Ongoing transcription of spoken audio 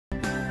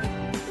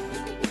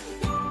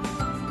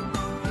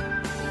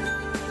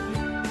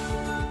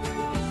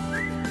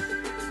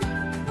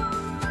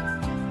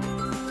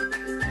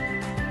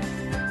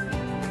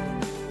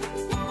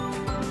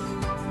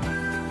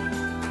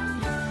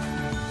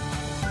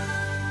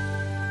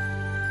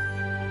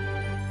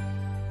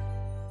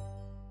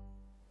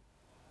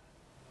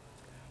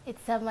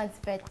It's someone's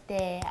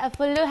birthday.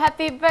 Afulu,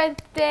 happy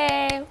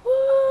birthday!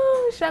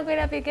 Woo!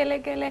 Shangwina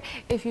Pikelekele.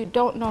 If you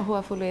don't know who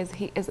Afulu is,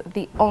 he is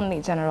the only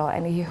general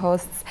and he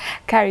hosts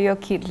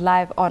karaoke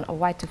live on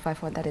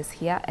Y254 that is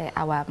here,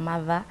 our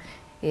mother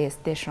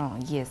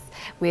station, yes,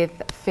 with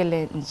Phil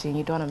Njing.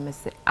 You don't want to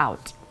miss it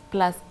out.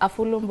 Plus,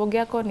 Afulu mbogi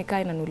yako nikaa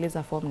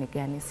inanuliza form ni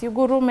gani. Si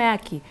gurume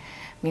yaki.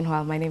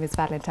 Meanwhile, my name is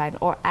Valentine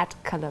or at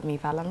Color Me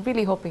Val. I'm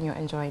really hoping you're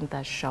enjoying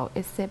the show.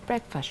 It's a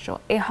breakfast show,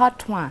 a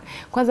hot one.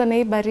 Kwanza na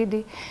hii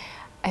baridi,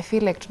 I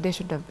feel like today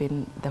should have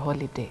been the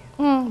holiday.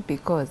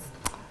 Because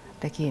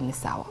lakini ni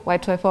sawa.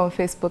 Y254 on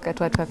Facebook, at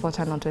Y254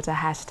 channel on Twitter.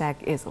 Hashtag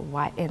is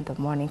Y in the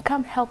morning.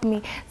 Come help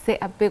me say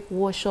a big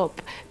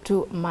worship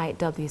to my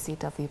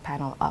WCW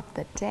panel of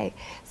the day.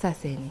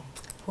 Saseni.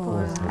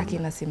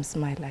 Akina sim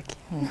smile like,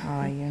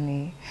 how are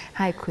you?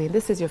 Hi Queen,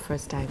 this is your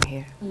first time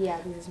here. Yeah,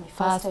 this is my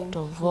first time. First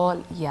of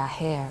all, your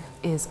hair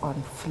is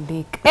on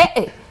fleek.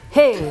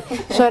 Hey,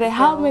 Shore,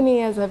 how many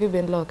years have you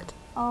been locked?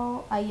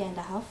 Oh, a year and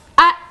a half.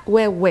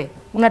 Where?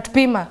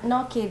 Unatupima?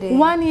 No kidding.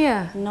 1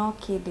 year? No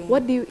kidding.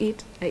 What do you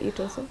eat? I eat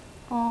also?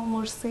 Oh,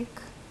 more sick.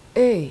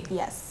 Hey.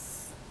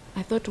 Yes.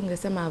 I thought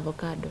ungesema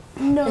avocado.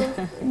 No,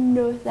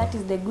 that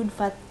is the good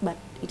fat, but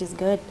it is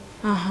good.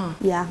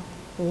 Yeah.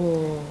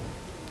 Oh.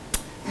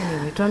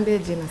 Anyway, tuambie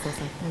jina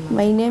sasa.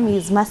 My name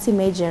is Mercy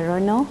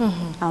Jerono.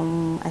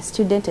 I'm a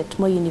student at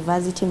Moi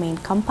University main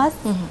campus.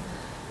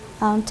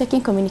 I'm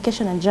taking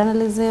communication and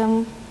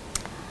journalism.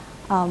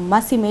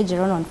 Mercy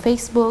Jerono on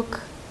Facebook,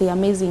 The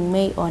Amazing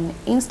May on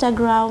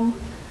Instagram,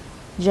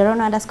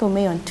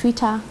 Jerono_May on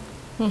Twitter,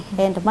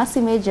 and Mercy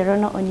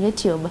Jerono on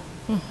YouTube.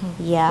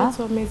 Yeah. What's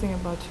so amazing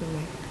about you,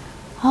 May?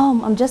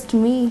 I'm just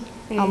me.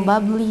 I'm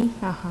bubbly.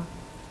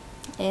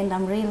 And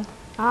I'm real.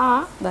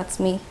 That's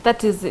me.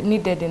 That is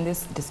needed in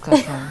this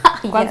discussion.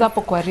 Kwanza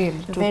hapo kwa real.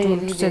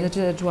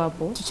 Tucheze tu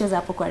hapo. Tucheze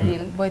hapo kwa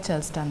real. Boy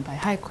child stand by.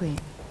 Hi Queen.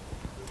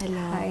 Hello.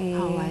 Hi.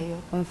 How are you?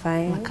 I'm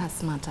fine.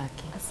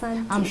 Makasmataki.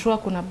 Asante. I'm sure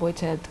kuna boy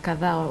child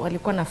kadhaa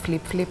walikuwa na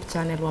flip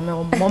channel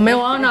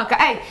wamewaona waka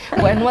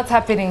and what's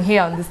happening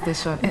here on this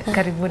station.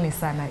 Karibuni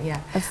sana. Yeah.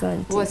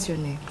 Asante. What's your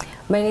name?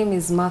 My name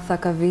is Martha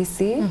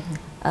Kavisi.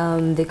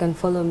 They can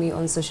follow me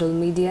on social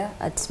media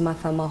at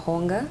Martha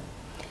Mahonga.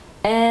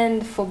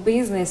 And for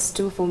business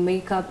too, for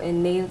makeup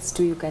and nails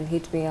too, you can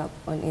hit me up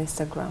on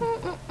Instagram.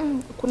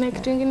 Kuna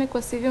kitu kingine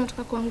kwa CV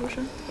unataka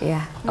kuangusha?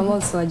 Yeah, I'm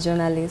also a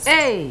journalist.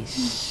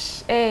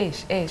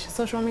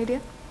 Social media?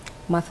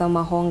 Martha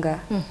Mahonga.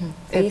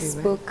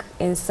 Facebook,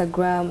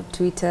 Instagram,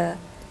 Twitter.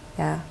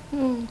 Yeah.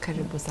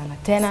 Karibu sana.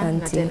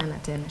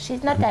 Tena.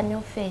 She's not a new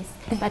face,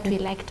 but we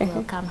like to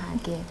welcome her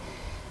again.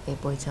 Hey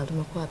boy child,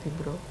 umekuwa wapi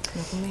bro?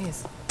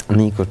 Nakumeza.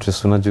 Niko tu,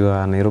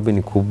 unajua Nairobi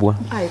ni kubwa.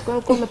 Kwa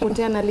nini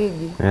umepotea na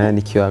ligi?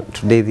 Nikiwa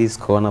today this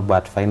corner,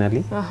 but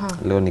finally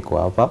leo niko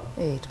hapa.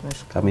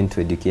 Tumeshukuru. Coming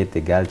to educate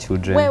the girl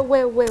children.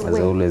 As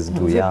I always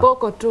do, yeah.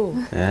 Viboko tu.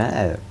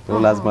 So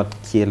lazima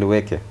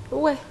kieleweke.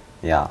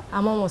 Yeah.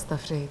 I'm almost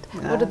afraid.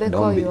 What do they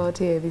call you out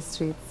here in these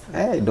streets?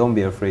 Hey, don't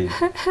be afraid.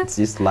 It's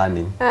just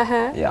learning.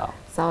 Yeah.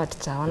 Sawa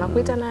tata.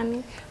 Wanakuita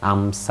nani?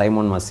 I'm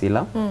Simon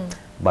Masila.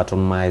 But on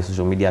my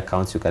social media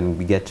accounts, you can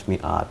get me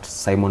at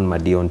Simon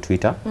Madi on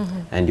Twitter,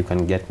 and you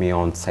can get me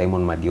on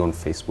Simon Madi on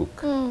Facebook.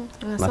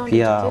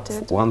 Mapia,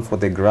 one for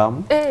the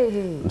gram,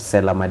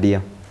 Msela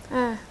Madia.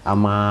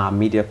 I'm a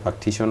media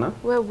practitioner.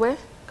 Where?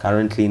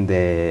 Currently in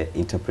the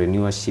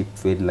entrepreneurship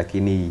field,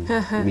 lakini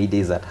media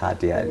is at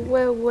heart.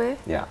 Where?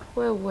 Yeah.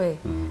 Where?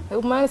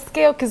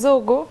 Umasikia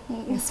kizogo?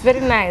 It's very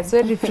nice,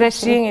 very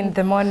refreshing in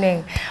the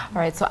morning.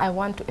 All right, so I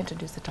want to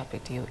introduce the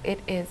topic to you. It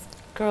is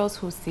girls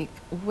who seek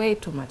way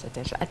too much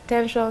attention.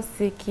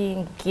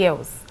 Attention-seeking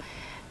girls.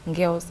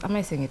 Girls. Am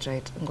I saying it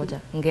right?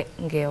 Ngoja.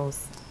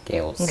 Girls.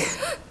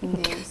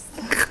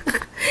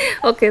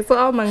 Okay, so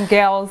I'm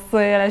girls. So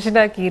I should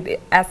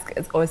ask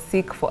or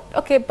seek for.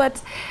 Okay,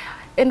 but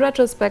in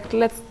retrospect,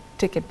 let's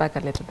take it back a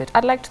little bit.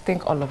 I'd like to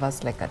think all of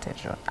us like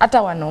attention.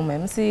 Hata wanaume,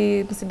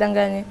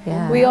 msidanganye.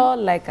 We all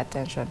like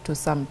attention to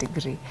some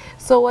degree.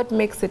 So what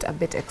makes it a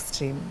bit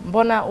extreme?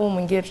 Mbona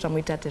mwingine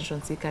tutamuita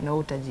attention seeker na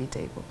utajiita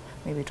hivyo?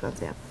 Maybe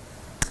tuanze hapo.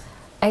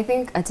 I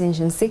think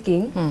attention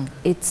seeking,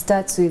 it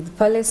starts with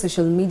pale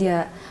social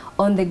media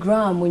on the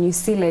gram when you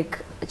see like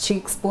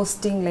chicks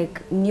posting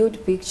like nude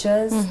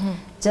pictures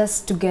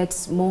just to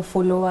get more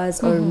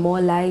followers or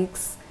more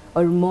likes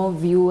or more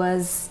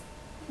viewers.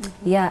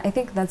 Yeah, I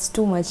think that's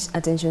too much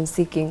attention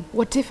seeking.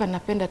 What if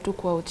anapenda tu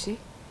kwa uchi?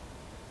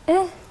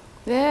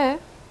 Yeah.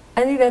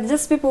 I think that's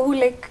just people who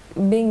like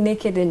being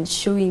naked and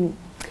showing.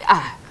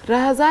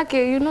 Raha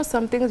zake, you know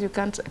some things you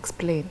can't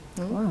explain.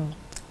 Wow.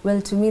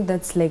 Well, to me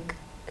that's like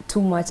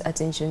too much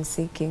attention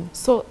seeking.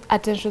 So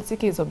attention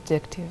seeking is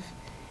objective.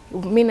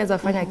 Mimi naweza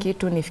fanya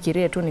kitu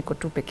nifikirie tu niko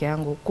tu peke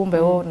yangu. Kumbe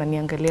wewe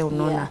unaniangalia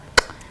unaona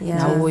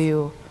na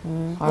huyo.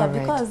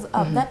 Because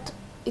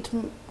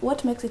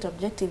what makes it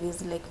objective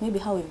is like maybe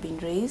how we've been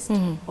raised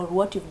or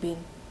what you've been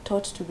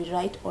taught to be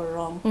right or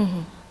wrong.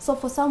 So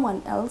for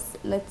someone else,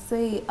 let's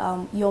say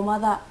your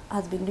mother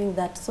has been doing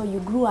that, so you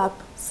grew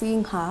up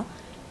seeing her,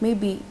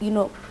 maybe, you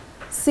know,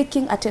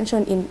 seeking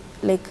attention in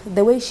like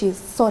the way she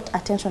sought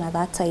attention at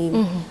that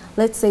time.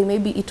 Let's say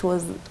maybe it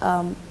was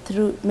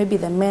through maybe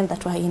the men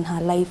that were in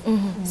her life.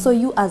 So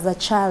you as a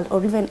child,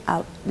 or even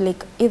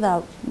like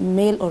either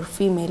male or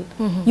female,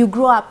 you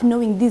grow up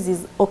knowing this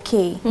is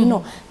okay. You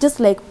know, just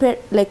like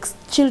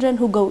children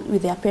who go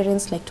with their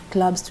parents like to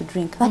clubs to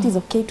drink, that is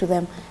okay to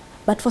them.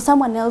 But for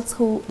someone else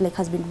who like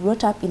has been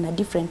brought up in a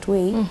different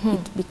way,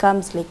 it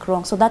becomes like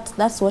wrong. So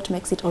that's what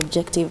makes it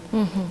objective.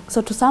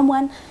 So to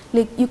someone,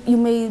 like you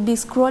may be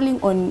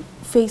scrolling on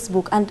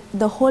Facebook and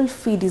the whole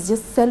feed is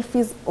just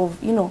selfies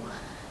of, you know,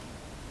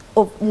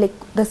 of like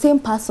the same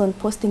person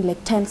posting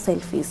like 10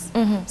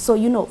 selfies. So,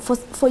 you know,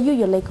 for you,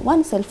 you're like,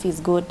 one selfie is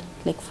good,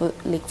 like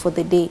for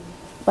the day.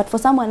 But for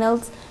someone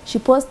else, she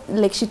posts,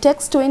 like she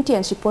takes 20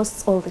 and she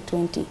posts all the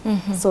 20.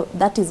 So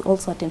that is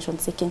also attention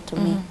seeking to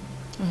me.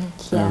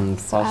 Yeah.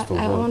 And first of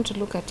I all, want to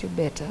look at you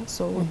better.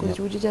 So would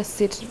you just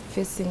sit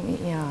facing me?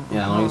 Yeah.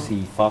 Yeah, now you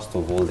see, first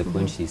of all, the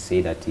point she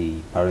said that the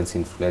parents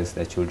influence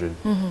their children,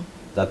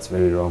 that's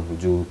very wrong.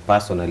 You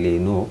personally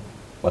know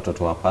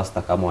watoto wa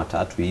pasta kama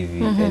watatu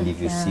hivi, and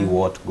if you see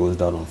what goes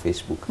down on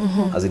Facebook,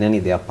 as in any,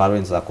 their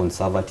parents are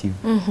conservative,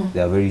 they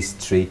are very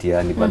straight,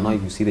 yani, but now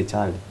you see the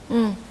child.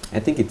 I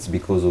think it's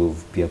because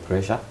of peer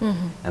pressure,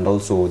 and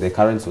also the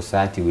current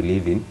society we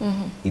live in,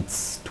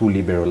 it's too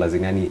liberal, as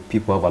in any,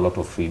 people have a lot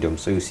of freedom.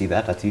 So you see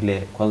that at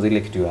ile, kwanza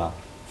ile kitu ya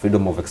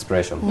freedom of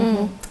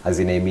expression, as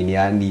in I mean,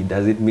 yani,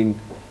 does it mean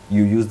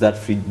you use that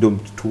freedom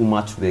too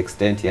much to the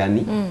extent,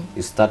 yani,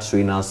 you start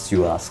showing us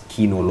your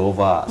skin all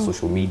over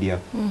social media,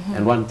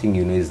 and one thing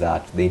you know is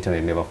that the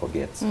internet never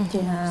forgets.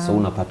 So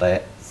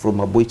unapata, from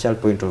a boy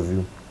child point of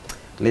view,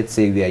 let's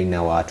say we are in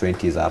our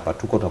 20s hapa,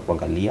 tuko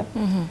takuangalia.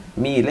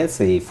 Me, let's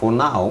say, for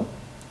now,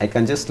 I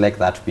can just like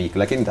that pic,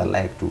 like in the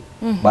like to.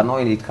 But now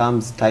when it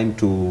comes time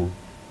to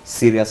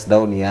serious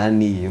down,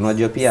 yani,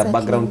 unajua pia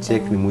background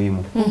check ni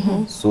muhimu.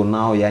 So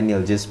now, yani,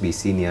 I'll just be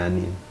seen,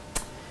 yani,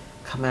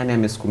 kama yani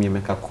amesukumia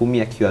miaka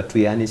 10 akiwa tu,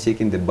 yani,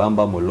 shaking the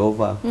bamba all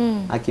over.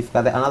 Akifika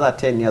another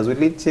 10 years,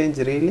 will it change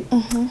really?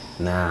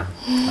 Nah,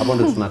 hapo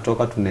ndo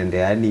tunatoka tunaende,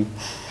 yani,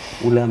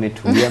 ule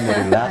ametulia,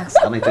 relax,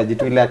 anahitaji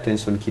tu ile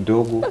attention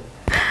kidogo.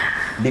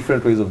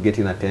 Different ways of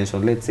getting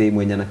attention. Let's say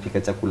mwenye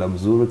anapika chakula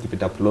mzuri,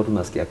 ukipita plot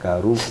unasikia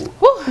harufu.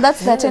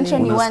 That's the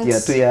attention you want. Unasikia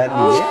tu,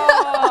 yani.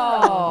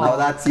 Now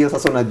that's hiyo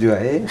sasa unajua,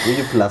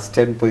 huyu plus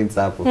 10 points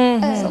hapo.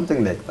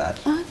 Something like that.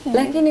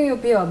 Lakini hiyo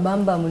pia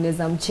wabamba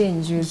mnaweza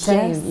mchange with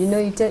time. You know,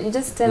 you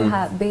just tell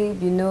her,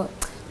 babe, you know,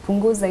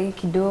 punguza hii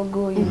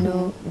kidogo, you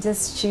know,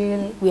 just chill.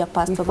 We are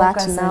past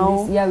that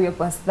now. Yeah, we are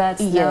past that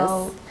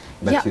now.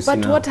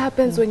 But what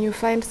happens when you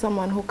find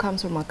someone who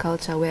comes from a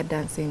culture where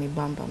dancing ni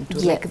bamba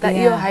mtu? Like that,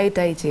 your height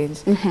I change.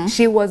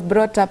 She was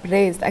brought up,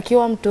 raised.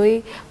 Akiwa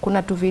mtoi,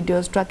 kuna tu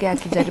videos twake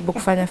akijaribu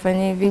kufanya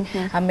hivi,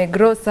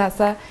 amegrow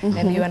sasa,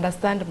 and you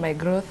understand my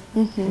growth.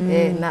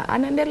 Na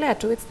anaendelea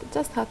tu, it's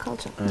just her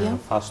culture.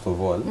 First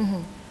of all,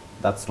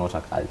 that's not a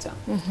culture.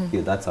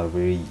 Yeah, that's a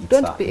very...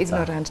 Don't be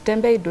ignorant.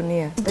 Tembei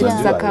dunia. It's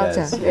a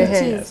culture.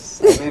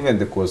 Yes. Even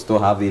the costo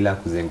have ila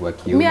kuzengwa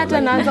kiuno. Mi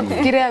hata naanza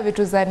kufikiria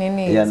vitu za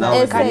nini.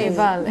 Za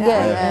carnival.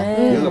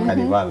 Hizo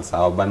carnival,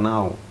 sawa. But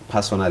now,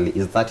 personally,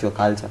 is that your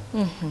culture?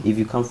 If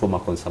you come from a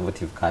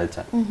conservative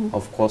culture,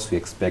 of course we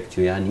expect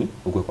you, yani,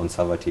 ukwe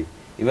conservative.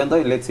 Even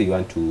though, let's say you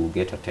want to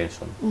get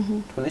attention,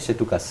 tuoneshe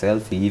tu ka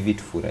selfie hivi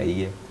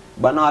tufurahie.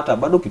 Bana hata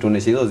bado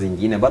kituoneshe hizo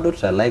zingine, bado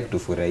tuta like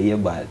tufurahie,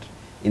 but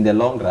in the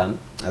long run,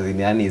 as in,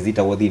 yani, is it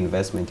a worthy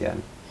investment,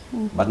 yani?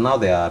 But now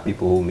there are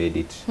people who made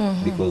it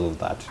because of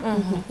that.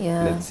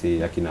 Let's say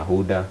Akina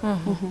Huda,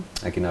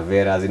 Akina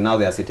Vera, as in now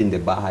they are setting the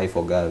bar high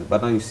for girls.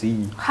 But now you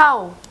see...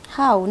 How?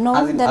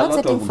 No, they're not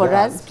setting for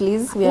us,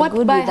 please. We are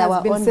good with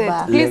our own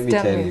bar. Please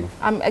tell me.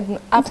 I'm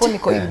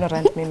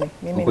ignorant,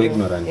 mimi.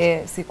 Ignorant.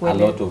 A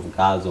lot of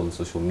girls on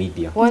social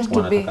media want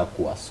to be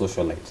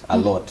socialite. A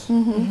lot.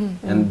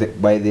 And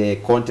by the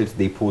content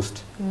they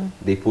post,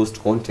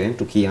 content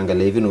to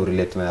kiangalia even or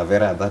relate na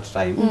Vera at that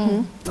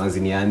time. As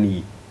in,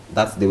 yani,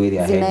 that's the way they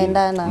are heading.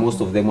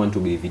 Most of them want to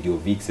be video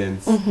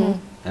vixens.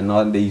 And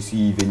now they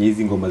see venye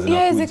ngoma zinakuja.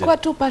 Yeah, is it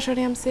quite too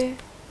passionate?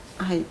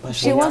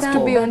 She wants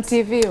to be on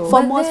TV.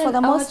 For the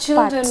most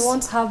our children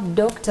won't have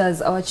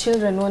doctors, our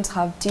children won't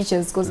have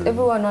teachers, because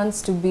everyone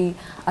wants to be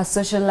a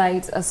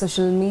socialite, a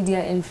social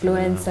media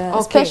influencer.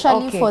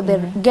 Especially for the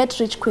get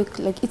rich quick,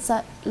 like it's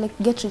a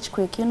get rich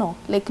quick, you know,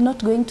 like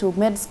not going to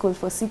med school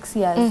for 6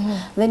 years.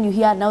 Then you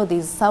hear now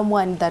there's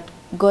someone that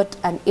got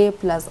an A+,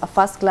 a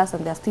first class,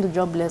 and they're still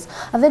jobless.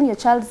 And then your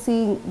child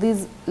seeing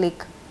this,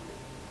 like,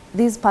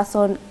 this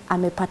person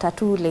amepata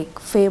tu like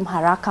fame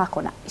haraka,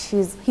 kona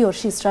he or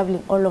she is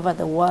traveling all over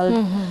the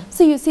world.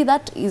 So you see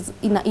that is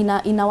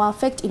in our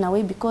effect in a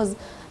way, because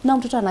now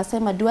mtoto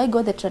anasema, do I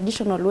go the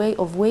traditional way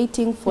of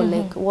waiting for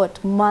like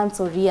what, months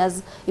or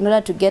years in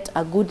order to get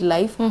a good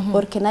life,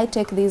 or can I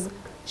take this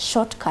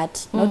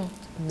shortcut, not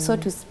so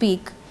to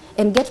speak,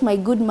 and get my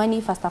good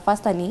money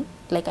faster ni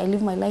like I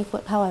live my life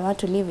how I want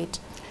to live it.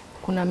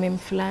 Kuna meme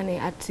fulani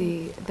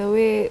ati the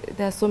way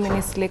there are so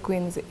many slay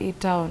queens in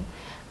town,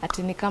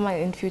 ati ni kama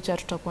in future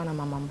tutakuwa na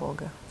mama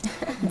mboga.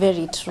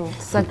 Very true.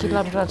 Sasa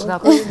kila mtu anataka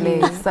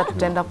kuslay, sasa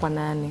tutaenda kwa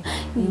nani?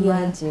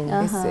 Imagine.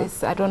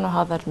 I don't know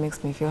how that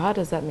makes me feel. How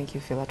does that make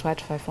you feel? At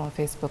Y254 on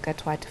Facebook,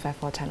 at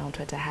Y254 channel on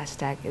Twitter,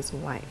 hashtag is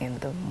Y in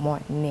the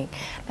morning.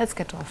 Let's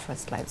get to our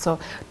first slide. So,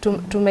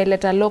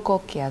 tumeleta local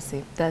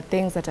kiasi, the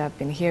things that I've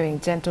been hearing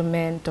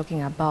gentlemen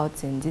talking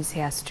about in these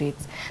here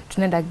streets.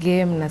 Tunaenda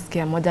game,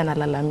 nasikia moja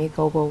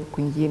nalalamika huko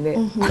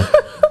kwingine.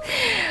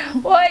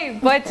 Oi,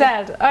 boy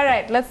child. All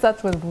right, let's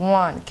start with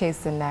one case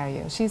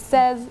scenario. She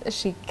says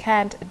she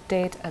can't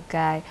date a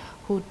guy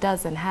who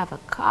doesn't have a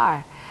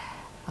car.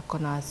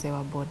 Akona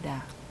wasewa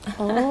boda.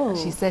 Oh.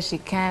 She says she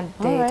can't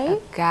date a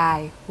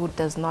guy who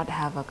does not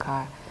have a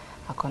car.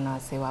 Akona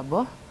wasewa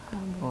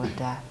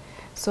boda.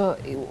 So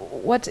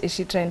what is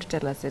she trying to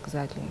tell us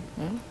exactly?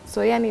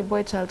 So yani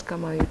boy child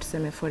kama you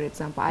tuseme, for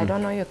example, I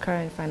don't know your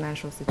current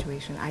financial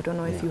situation. I don't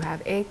know if you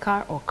have a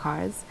car or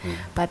cars,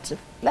 but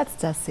let's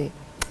just say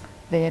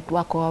venye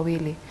wako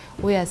wawili,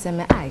 huyu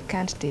aseme I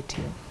can't date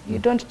you. You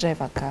don't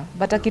drive a car.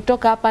 But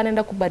akitoka hapa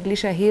anaenda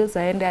kubadilisha heels,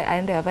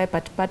 aende avae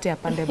patipati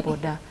apande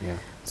boda.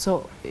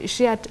 So is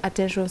she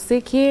attention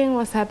seeking?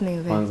 What's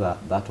happening there? Kwanza,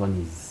 that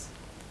one is,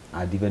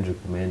 I'd even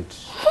recommend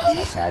a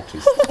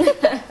psychiatrist.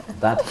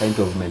 That kind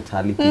of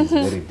mentality is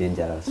very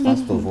dangerous.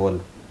 First of all,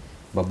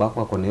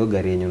 babako akona hiyo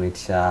gari yenye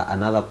unaitisha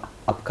another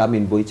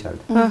upcoming boy child.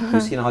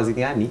 You see now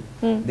yani,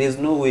 there's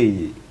no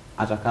way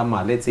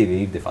atakama, let's say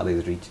if the father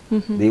is rich,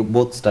 they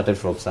both started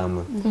from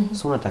somewhere.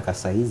 So nataka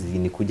saizi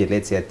nikuje,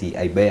 let's say ati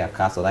I buy a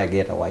car so that I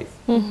get a wife.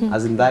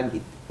 As in that,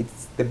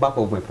 it's the back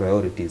of my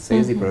priorities.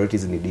 Saizi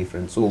priorities ni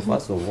different. So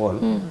first of all,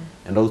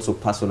 and also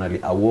personally,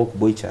 a woke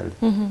boy child,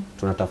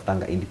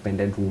 tunatafutanga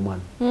independent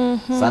woman.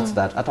 Such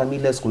that hata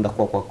mile skunda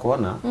kwa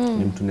kona,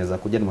 ni mtu neza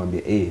kuja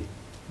nimwambie,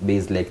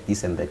 based like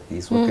this and like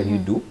this, what can you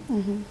do?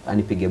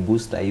 Anipige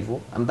booster hivyo,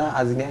 and that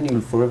as in yani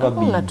will forever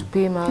be.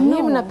 Unatupima.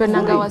 Mimi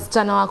mnapendanga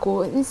wasichana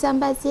wako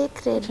nisambazie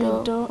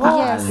credo.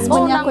 Yes.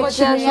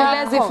 Unangojea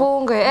shule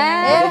zifunge.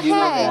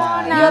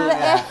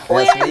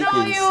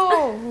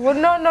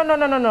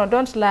 No,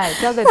 don't lie.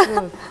 Tell the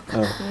truth.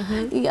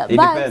 Yeah, It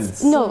but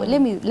depends. no, let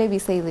me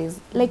say this.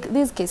 Like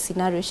this case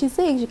scenario, she's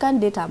saying she can't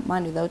date a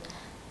man without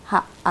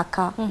a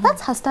car.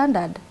 That's her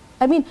standard.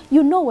 I mean,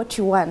 you know what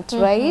you want,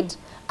 right?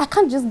 I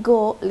can't just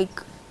go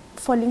like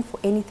falling for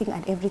anything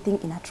and everything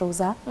in a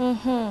trouser.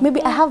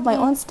 Maybe I have my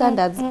own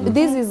standards.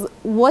 This is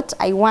what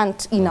I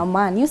want in a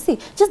man. You see,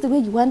 just the way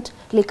you want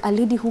like a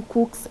lady who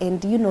cooks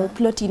and, you know,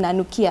 plot in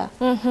anukia.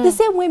 The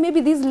same way maybe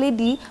this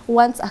lady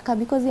wants a car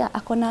because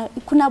akona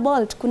kuna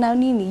bolt, kuna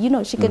nini, you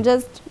know, she can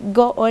just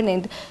go on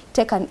and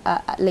take an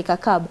like a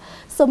cab.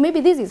 So maybe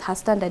this is her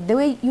standard. The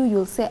way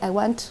you'll say I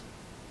want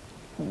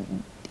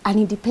an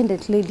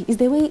independent lady is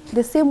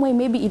the same way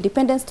maybe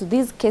independence to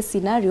this case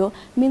scenario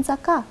means a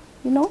car,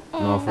 you know?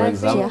 No, for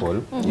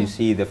example, you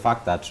see the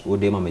fact that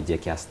Odema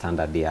mejekia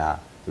standard their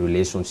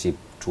relationship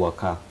to a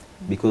car,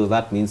 because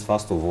that means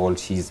first of all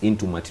she's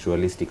into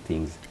materialistic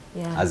things.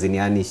 As in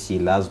yani she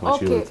loves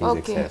material things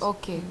excess.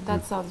 Okay,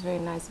 that sounds very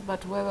nice.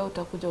 But wewe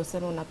utakuja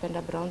useme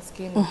unapenda brown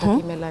skin,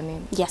 utaki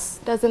melanin. Yes.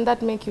 Doesn't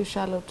that make you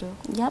shallow too?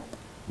 Yep.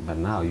 But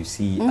now you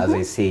see, as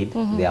I said,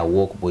 they are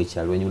woke boy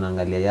child. When you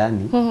nangalia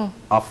yani,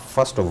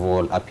 first of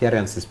all,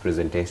 appearance is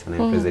presentation,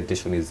 and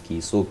presentation is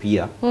key. So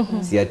pia,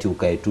 si ati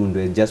ukae tu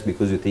ndo just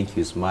because you think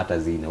you're smart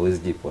as in always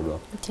jipodoa.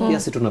 Pia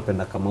si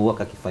tunapenda kama uwa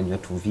kakifanywa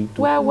tu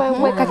vitu.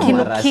 Wewe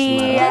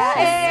kakinukia.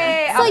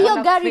 So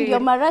you're carrying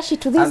your marashi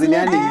to this As in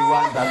lady. yani, we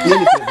want that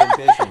really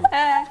presentation.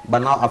 But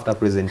now after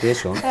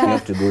presentation, you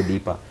have to go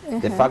deeper.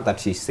 The fact that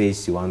she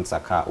says she wants a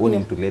car,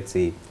 owning to, let's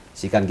say,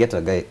 she can get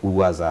a guy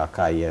who has a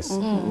car, yes,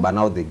 but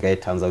now the guy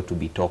turns out to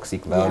be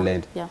toxic,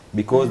 violent,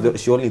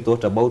 because she only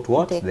thought about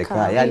what? The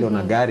car. Yali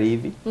ona gari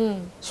hivi.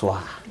 So,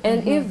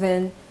 and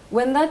even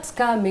when that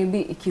car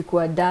maybe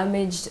ikikuwa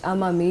damaged,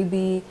 ama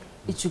maybe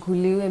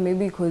ichukuliwe,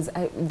 maybe because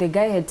the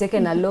guy had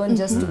taken a loan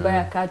just to buy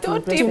a car to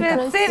Don't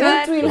even say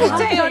that.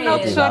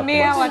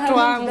 Watu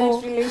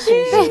wangu.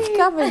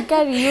 Come and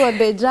carry you on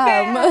the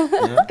jam.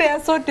 They are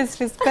so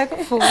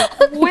disrespectful.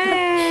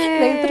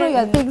 Like throw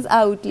your things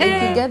out, like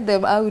you get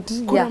them out.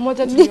 Kuna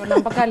moja tuliona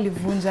mpaka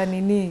alivunja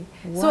nini.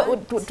 So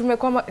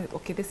tumekwama,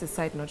 okay, this is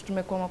side note.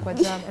 Tumekwama kwa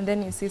jam and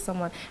then you see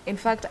someone. In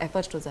fact, I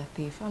thought it was a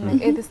thief. I'm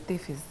like, hey, this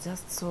thief is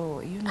just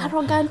so, you know,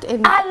 Arrogant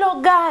and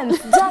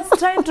just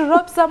trying to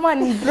rob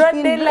someone in broad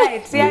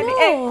daylight. Yani,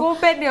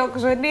 kumbe ni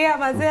auctioneer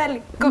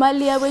mazeli.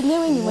 mali ya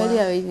wenyewe ni mali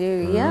ya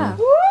wenyewe. Yeah.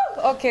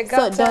 Okay,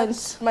 So don't.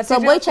 So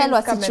boy child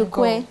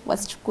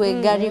wasichukue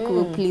gari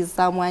ku please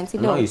someone.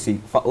 no, you see,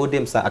 for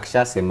Odem sa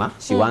akishasema,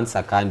 she wants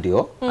a car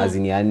ndio, as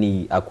in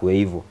yani akue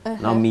hivyo.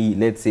 Now me,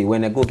 let's say,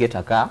 when I go get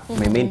a car,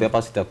 my main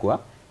purpose itakuwa,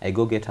 I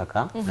go get a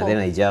car, and then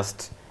I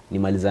just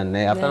nimalizane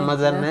naye. After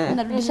nimalizane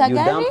naye, you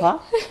dump her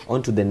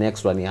onto the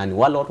next one. Yani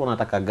wale watu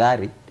wanataka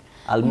gari,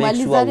 I'll make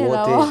sure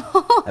wote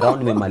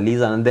around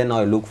nimemaliza, and then now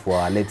I look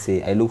for, let's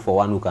say, I look for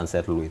one who can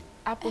settle with.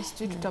 hapo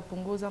sijui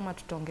tutapunguza ama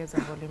tutaongeza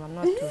volume. I'm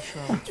not too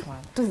sure which one.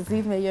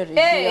 Tuzime hiyo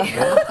radio.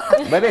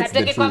 But it's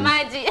the truth.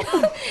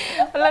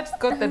 Let's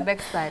go to the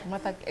next slide.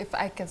 Martha, if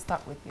I can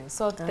start with you.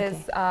 So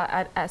there's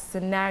a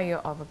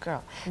scenario of a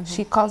girl.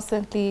 She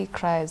constantly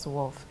cries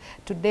wolf.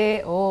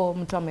 Today, oh,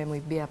 mtu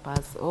amemwibia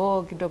pass.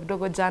 Oh,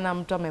 kidogo jana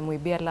mtu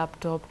amemwibia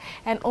laptop.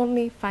 And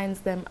only finds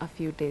them a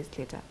few days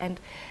later. And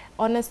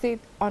honestly,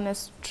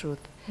 honest truth,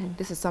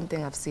 this is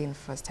something I've seen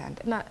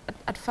firsthand. Na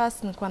at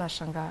first nilikuwa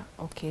nashangaa,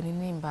 okay,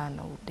 nini mbaya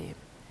na udem?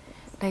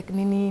 Like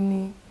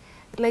nini?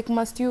 Like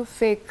must you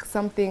fake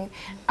something?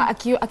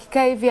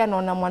 Akikaa hivi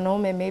anaona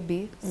mwanaume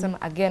maybe, some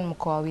again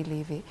mko wawili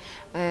hivi.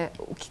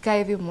 Ukikaa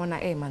hivi umeona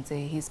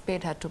manze he's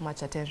paid her too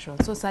much attention.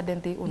 So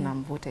suddenly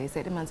unamvuta. He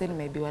said manze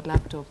nimeibiwa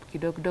laptop,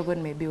 kidogo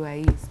nimeibiwa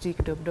hii, sijui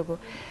kidogo.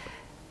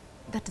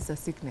 That is a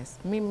sickness.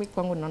 Mimi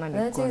kwangu naona ni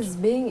That is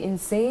being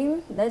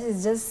insane. That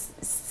is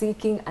just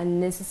seeking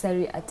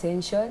unnecessary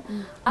attention.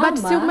 But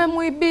si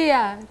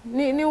umemwibia.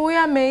 Ni huyu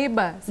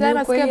ameiba. Sasa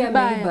nasikia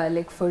vibaya.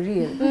 Like for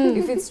real.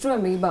 If it's true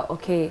ameiba,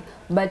 okay.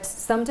 But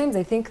sometimes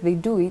I think they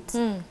do it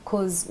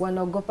because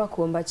wanaogopa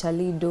kuomba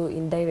chalido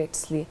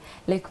indirectly.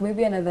 Like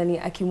maybe anadhani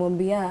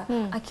akimwambia,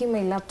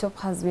 my laptop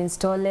has been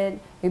stolen,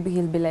 maybe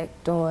he'll be like,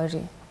 don't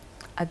worry,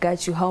 I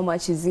got you, how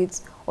much is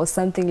it? Or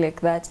something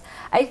like that.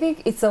 I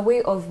think it's a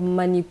way of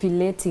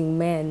manipulating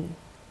men.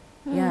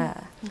 Yeah.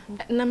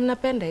 Na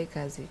mnapenda hii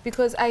kazi.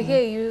 Because I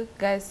hear you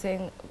guys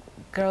saying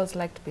girls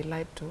like to be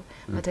lied to,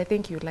 but I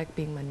think you like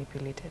being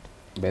manipulated.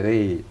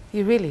 Very.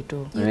 You really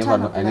do.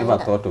 I never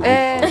thought of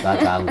it from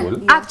that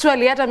angle.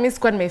 Actually, hata mimi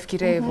sikuwa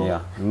nimefikiria hivyo.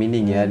 Yeah,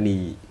 meaning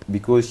yani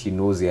because she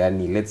knows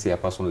yani let's say a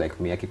person like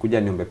me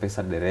akikuja niombe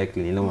pesa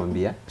directly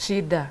nilimwambia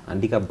shida.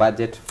 Andika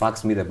budget,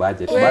 fax me the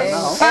budget. But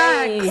now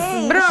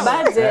bro,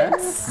 budget.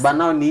 But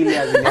now ni ile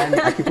yani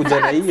akikuja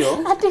na hiyo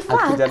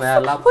akikuja na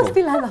laptop. Who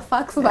still has a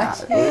fax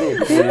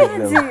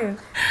machine?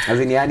 As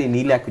in yani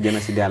ni ile akikuja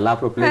na shida ya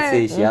laptop, let's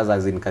say she has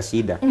as in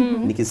kashida.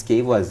 Nikisikia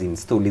hivyo as in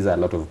still a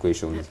lot of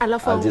questions.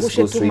 Alafu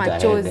angushe tu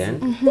machozi.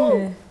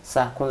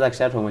 Sa kwanza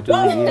kishatoa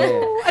machozi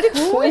ile.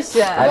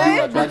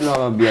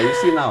 You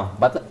see now,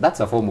 but that's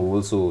a form of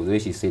also the way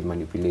she said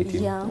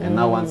manipulating. Yeah. And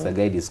now once the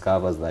guy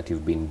discovers that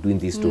you've been doing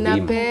this to him.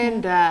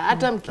 Mnapenda,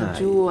 hata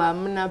mkijua,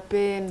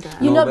 mnapenda.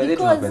 You know,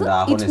 because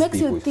it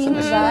makes you think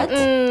that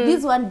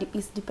this one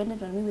is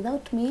dependent on me.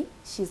 Without me,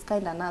 she's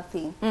kind of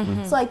nothing.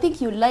 So I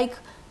think you like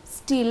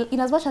still, in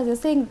as much as you're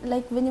saying,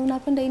 like when you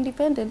unapenda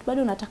independent,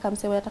 bado unataka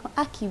msewe, unataka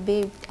aki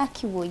babe,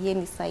 aki woye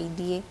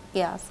nisaidie.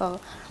 Yeah, so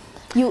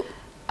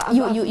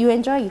you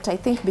enjoy it, I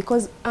think,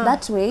 because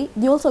that way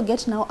you also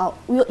get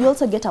you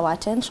also get our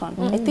attention.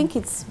 I think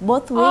it's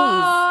both ways.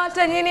 Oh,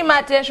 hata nyinyi ma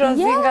attention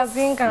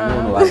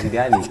zinga. No, as in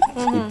yani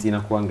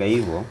inakuanga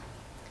hivyo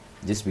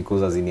just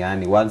because as in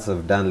yani once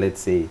I've done,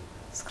 let's say,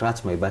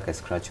 scratch my back, I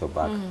scratch your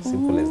back.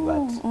 Simple as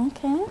that.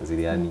 Okay. As in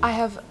yani I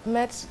have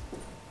met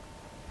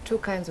two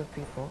kinds of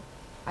people.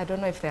 I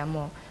don't know if there are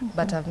more,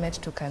 but I've met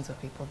two kinds of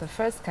people. The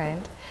first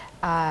kind,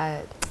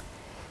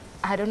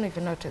 I don't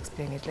even know how to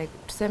explain it. Like,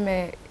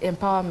 tuseme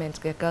empowerment,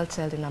 girl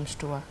child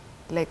inamshtua.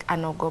 Like,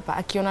 anaogopa.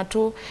 Akiona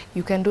tu,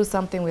 you can do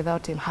something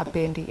without him,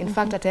 hapendi. In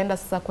fact, ataenda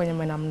sasa kwenye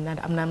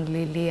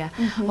mnamlilia.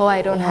 Oh,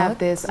 I don't have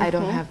this, I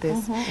don't have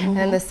this. And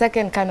then the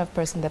second kind of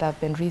person that I've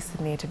been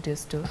recently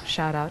introduced to,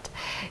 shout out,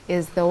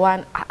 is the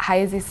one,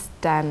 haezi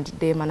stand,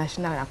 de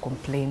manashina na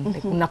complain.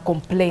 Like, una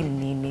complain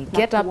nini.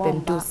 Get up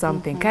and do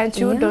something. Can't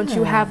you? Don't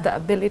you have the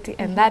ability?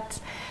 And that,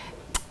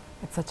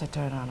 it's such a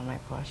turn on my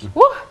gosh.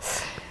 Woo!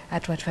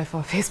 At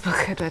Y254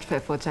 Facebook, at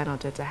Y254 channel,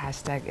 Twitter,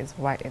 hashtag is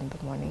White in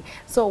the Morning.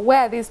 So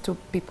where are these two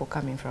people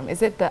coming from?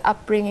 Is it the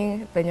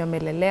upbringing, venye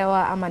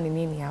melelewa, ama ni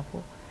nini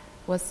hapo?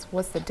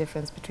 What's the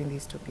difference between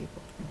these two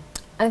people?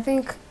 I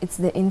think it's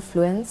the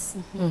influence,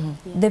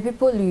 the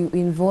people you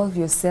involve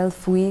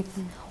yourself with,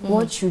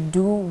 what you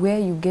do, where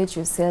you get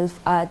yourself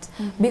at.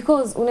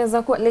 Because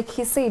unaweza kuwa, like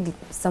he said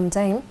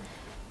sometime,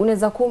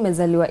 unaweza kuwa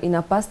umezaliwa in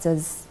a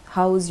pastor's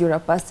house, you're a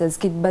pastor's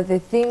kid, but the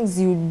things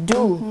you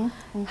do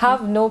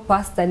have no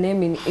pastor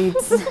name in it.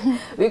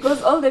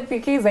 Because all the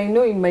PKs I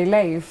know in my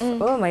life,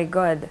 oh my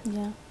God.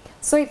 Yeah.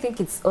 So I think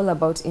it's all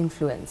about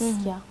influence.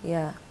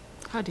 Yeah.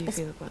 How do you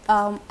feel about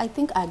that? I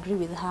think I agree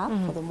with her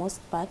for the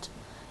most part.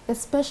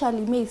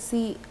 Especially may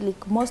see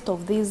like most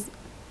of these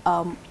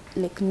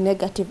like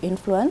negative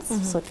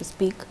influence, so to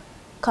speak,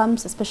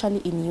 comes especially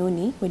in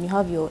uni when you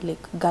have your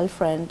like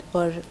girlfriend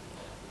or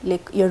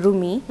like your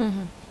roomie.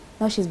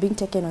 Now she's being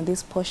taken on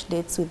these posh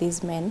dates with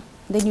these men.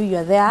 Then you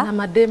are there na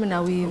madem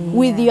na wivu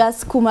with your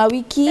skuma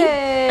wiki,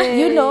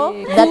 you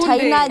know, that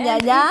haina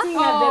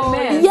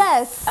nyanya.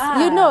 Yes,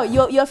 you know,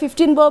 your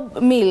 15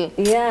 bob meal.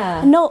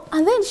 Yeah. No,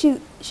 and then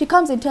she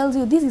comes and tells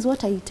you, this is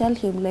what I tell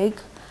him.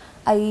 Like,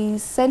 I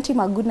sent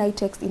him a good night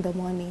text in the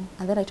morning,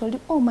 and then I told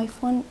him, oh, my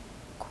phone,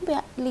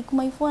 kumbe, like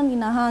my phone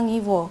ina hang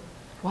hivo.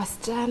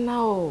 Wasichana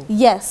o.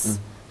 Yes.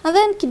 And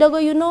then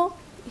kidogo, you know,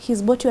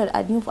 he's bought you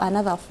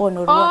another phone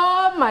or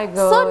what. Oh my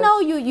God. So now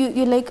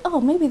you like,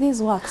 oh, maybe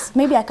this works.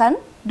 Maybe I can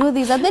do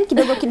this. And then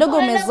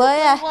kidogo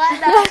mezoea.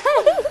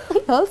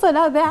 Also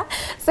now there,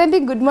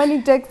 sending good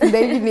morning text in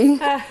the evening,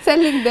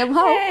 telling them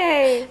how,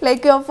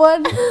 like your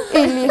phone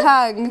ili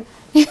hang.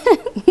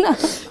 No.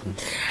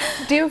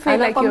 Do you feel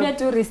like you're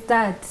to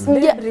restart?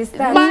 Yeah.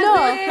 Restart. No.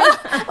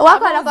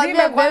 Wako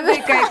anakwambia bebe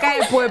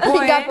kae poe.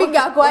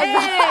 piga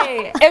kwanza.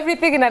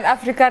 Everything in an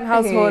African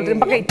household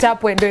mpaka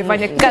itapwe ndio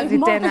ifanye kazi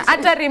tena.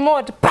 Hata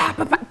remote,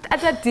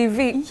 hata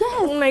TV.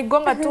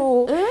 Unaigonga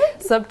tu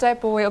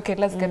subtype away. Okay,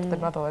 let's get to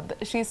another one.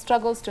 She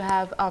struggles to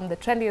have the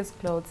trendiest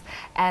clothes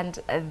and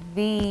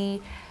the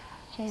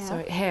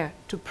hair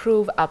to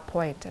prove a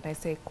point, and I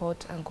say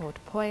quote unquote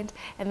point,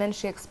 and then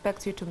she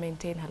expects you to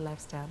maintain her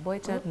lifestyle. Boy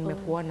child,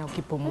 nimekuona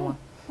ukipumua.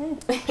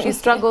 She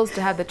struggles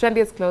to have the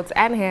trendiest clothes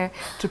and hair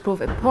to prove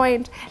a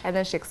point, and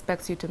then she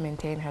expects you to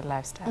maintain her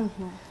lifestyle.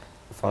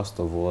 First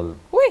of all,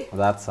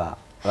 that's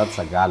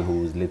a girl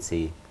who's, let's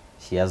say,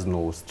 she has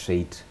no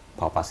straight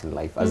purpose in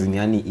life. As in,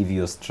 yani, if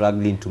you're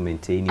struggling to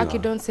maintain your... Aki,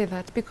 don't say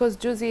that, because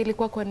juzi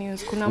ilikuwa kwa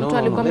news. Kuna mtu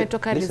alikuwa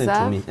ametoka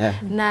reserve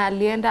na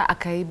alienda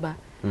akaiba.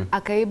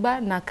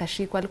 Akaiba na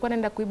akashikwa. Alikuwa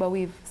anaenda kuiba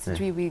weave,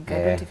 sijui wig,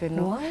 I don't even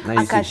know.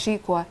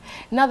 Akashikwa.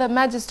 Now the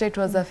magistrate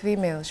was a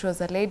female. She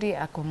was a lady,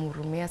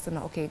 akamhurumia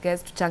sana. Okay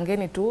guys,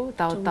 tuchangeni tu,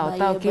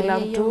 tao kila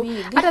mtu.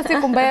 Hata si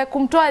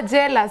kumtoa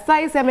jela.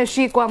 Sasa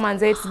ameshikwa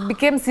manze. It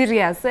became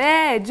serious.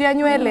 Juu ya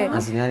nywele.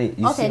 As in, yani,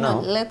 you see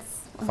now,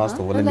 first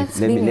of all,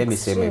 let me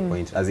say my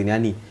point. As in,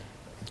 yani,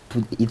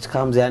 it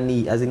comes,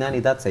 yani, as in,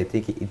 yani, that's, I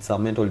think, it's a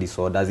mental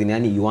disorder. As in,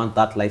 yani, you want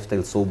that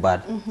lifestyle so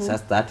bad,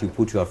 such that you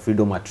put your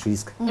freedom at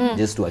risk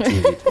just to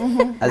achieve it.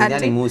 As in,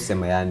 yani,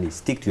 musema, yani,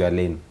 stick to your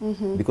lane.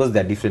 Because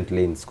there are different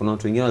lanes. Kuna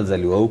watu wengine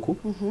walizaliwa huku,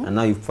 and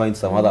now you find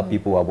some other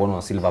people who are born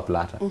on silver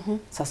platter.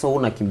 Sasa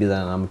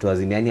unakimbiza na mtu, as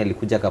in, yani,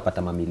 alikuja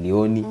akapata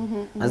mamilioni.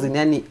 As in,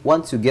 yani,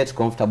 once you get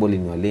comfortable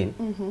in your lane,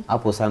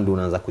 hapo sandu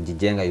unaanza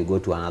kujijenga, you go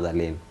to another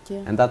lane.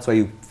 And that's why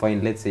you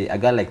find, let's say, a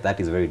girl like that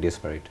is very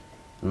desperate.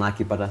 Na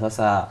akipata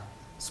sasa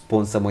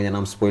sponsor mwenye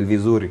anamspoil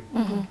vizuri,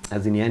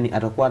 as in, yani,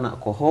 atakuwa na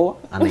kohoa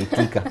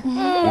anaitika.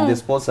 If the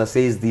sponsor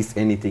says this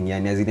anything,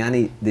 yani, as in,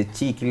 yani, the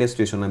chick ile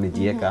situation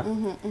amejieka,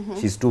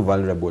 she's too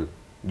vulnerable.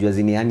 Juu, as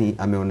in, yani,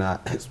 ameona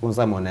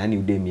sponsor ameona, yani,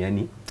 udemi,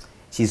 yani,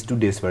 she's too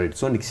desperate.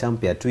 So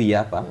nikishampea tu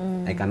hapa,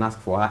 I can ask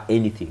for her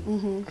anything.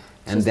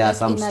 And there are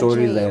some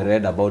stories I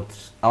read about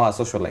our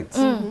socialites,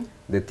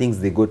 the things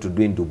they go to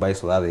do in Dubai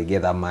so that they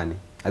get that money.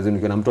 As in,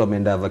 kuna mtu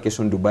ameenda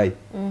vacation Dubai,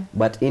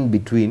 but in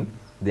between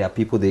there are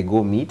people they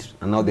go meet,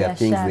 and now there are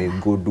things they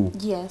go do.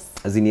 Yes.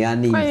 As in,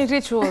 yani,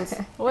 rituals.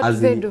 What do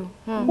they do?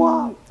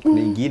 Wow.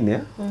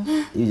 Mengine,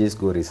 you just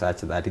go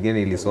research that. Again,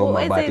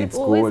 ilisoma, but it's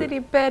called...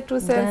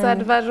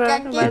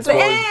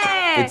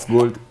 It's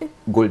called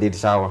golden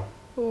shower.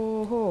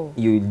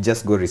 You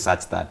just go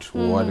research that.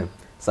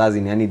 So as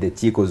in, yani, the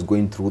chick was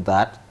going through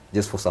that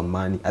just for some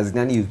money. As in,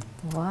 yani,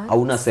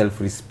 hauna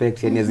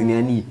self-respect. As in,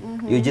 yani,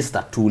 you're just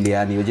a tool,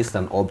 yani, you're just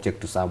an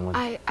object to someone.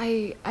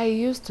 I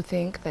used to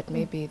think that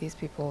maybe these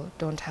people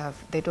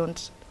they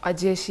don't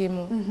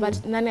ajiheshimu,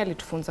 but nani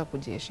alitufunza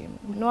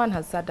kujiheshimu? No one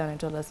has sat down and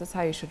told us this is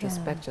how you should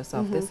respect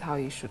yourself, this is how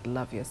you should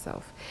love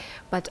yourself.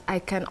 But I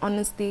can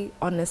honestly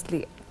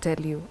tell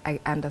you, I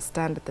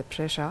understand the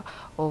pressure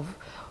of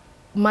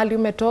mali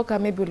umetoka,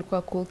 maybe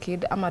ulikuwa cool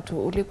kid, ama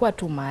ulikuwa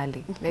tu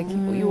mali. Like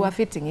you are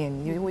fitting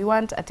in, you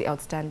weren't at the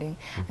outstanding.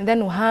 And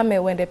then uhame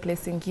wende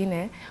place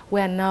ingine,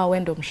 where now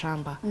wendo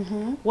mshamba.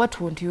 What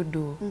would you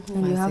do?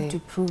 And you have to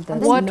prove that.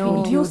 What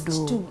would you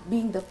do? To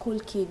being the cool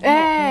kid.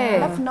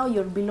 Now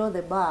you're below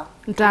the bar.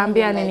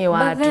 Nitaambia nini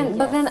watu?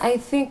 But then I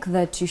think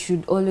that you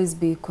should always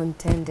be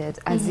contented,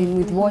 as in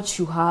with what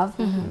you have.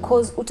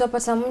 Because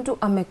utapata mtu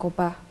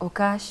amekopa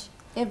okash,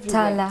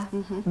 tala,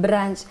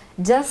 branch,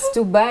 just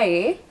to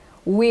buy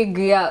wig,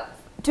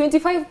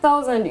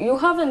 25,000. You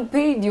haven't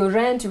paid your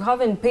rent, you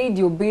haven't paid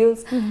your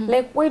bills.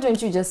 Like, why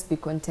don't you just be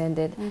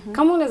contented?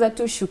 Come on, as a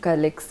two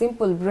shuka, like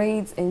simple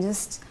braids, and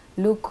just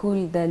look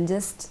cool than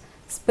just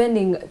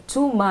spending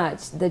too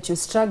much that you're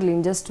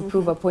struggling just to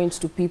prove a point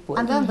to people.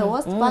 And then the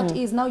worst part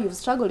is now you've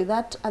struggled with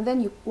that, and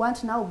then you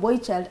want now boy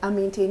child and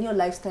maintain your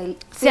lifestyle.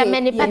 Si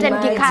amenipata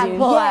nikikaa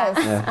poa.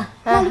 Yes.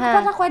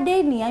 Alikupata kwa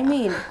deni, I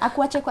mean,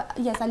 akuache kwa,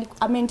 yes,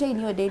 maintain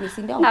your deni,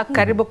 si ndio?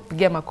 Karibu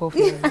kupigia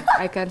makofi.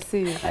 I can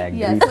see you. I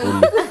agree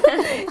fully.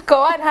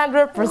 Go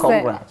 100%.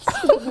 Congrats.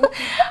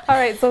 All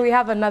right, so we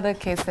have another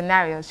case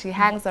scenario. She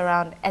hangs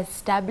around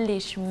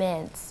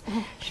establishments.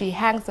 She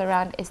hangs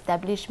around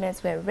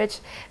establishments where rich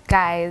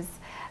guys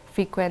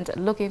frequent,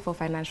 looking for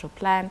financial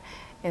plan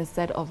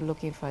instead of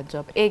looking for a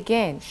job.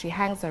 Again, she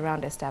hangs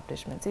around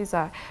establishments. These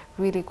are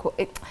really cool.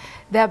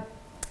 They're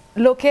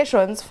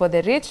locations for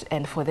the rich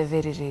and for the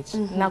very rich.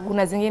 Na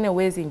kuna zingine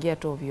wezi ingia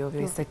tu ovyo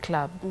ovyo. It's a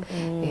club.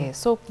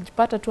 So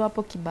kujipata tu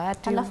hapo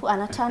kibahati. Alafu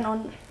ana turn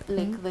on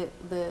like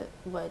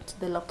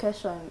the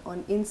location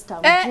on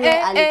Insta.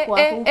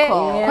 Alikuwa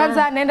huko.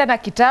 Kwanza anaenda na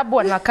kitabu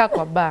anakaa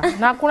kwa bar.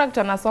 Na hakuna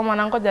kitu anasoma,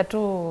 anangoja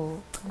tu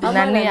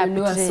nani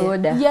ananunua apite.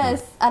 soda.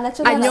 Yes,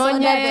 anachota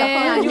Anyonye,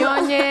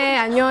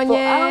 soda. anyonye. For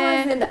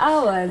hours and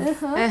hours.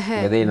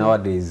 But then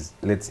nowadays,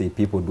 let's say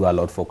people do a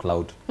lot for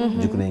cloud.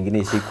 Kuna ingine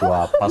ishi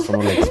kwa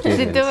personal She do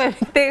experience.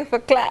 everything for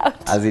clout.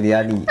 As in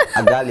yani,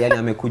 a girl yani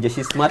amekuja,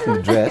 she's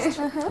smartly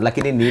dressed,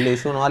 lakini ni ile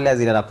show na wale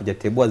azini anakuja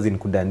table azini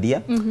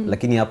kudandia,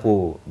 lakini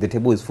hapo the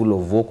table is full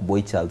of vogue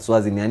boy child. So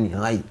azini yani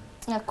hai.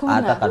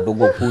 Hata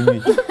kadogo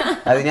kunywi.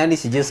 Azini yani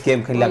she just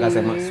came kile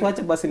akasema,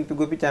 "Swache basi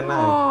nipigwe picha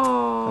naye."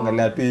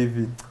 Angalia tu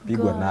hivi,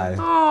 pigwa naye.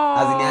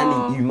 Azini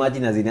yani you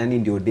imagine azini yani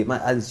ndio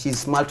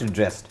she's smartly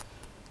dressed.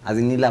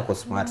 Azini ile ako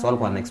smart. So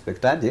alikuwa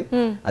expect aje,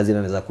 azini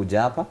anaweza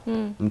kuja hapa,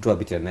 mtu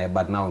apite naye,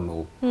 but now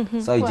no.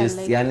 So I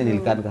just yani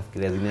nilikaa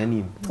nikafikiria azini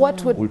yani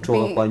What would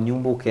ulitoka be kwa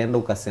nyumba ukaenda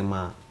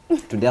ukasema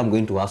today I'm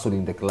going to hustle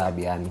in the club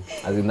yani.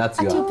 As in that's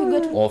your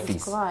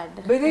office.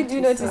 But then do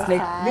you notice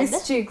like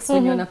these chicks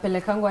when you're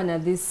napelekangwa na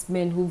these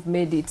men who've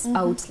made it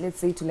out,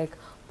 let's say to like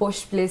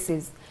posh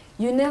places,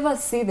 you never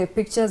see the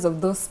pictures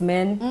of those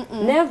men.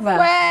 Never.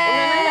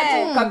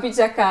 Unaona tu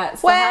kapicha ka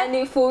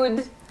sahani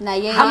food. Na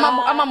yeye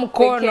ama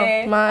mkono,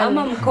 man.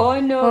 Ama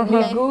mkono,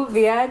 miguu,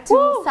 viatu.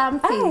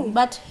 something.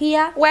 But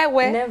here,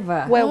 wewe.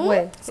 Never.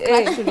 Wewe.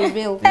 scratch to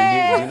reveal.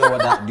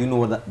 Do you know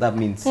what that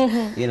means?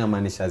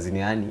 Inamaanisha zini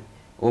yani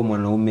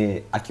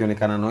mwanaume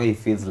akionekana na he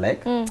feels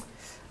like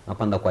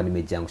napanda kwa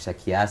nimejiangusha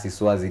kiasi,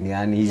 so azini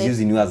yani he's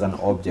using you as an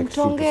object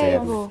to say.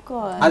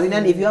 Azini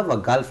yani if you have a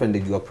girlfriend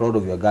and you are proud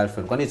of your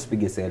girlfriend, kwani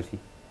usipige selfie?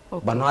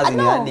 But no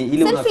azini yani ile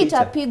selfie unaficha.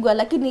 itapigwa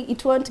lakini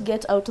it won't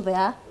get out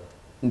there.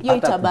 Hiyo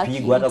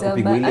itabaki. Hata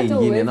kupigwa ile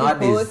ingine.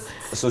 Nowadays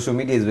social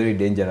media is very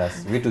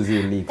dangerous. Vitu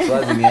zi leak. So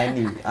azini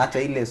yani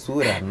hata ile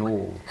sura no.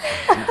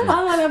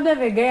 Ama labda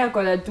vegaya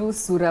kona tu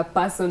sura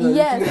personal.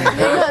 Yes, you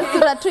know,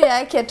 sura tu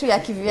yake tu ya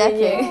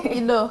kivyake.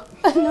 You know,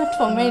 not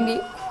for many.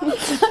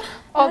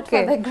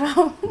 Okay. For the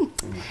ground.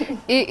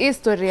 Hii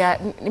historia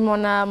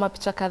nimeona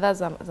mapicha kadhaa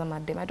za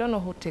madem. I don't know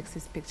who takes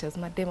these pictures.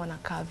 Madem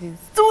wanakaa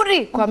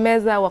vizuri kwa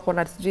meza, wako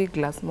na sijui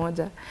glass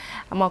moja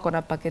ama wako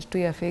na packet tu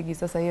ya fegi.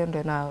 Sasa hiyo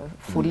ndio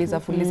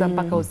fuliza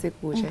mpaka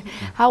usiku uje.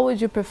 How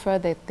would you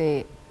prefer that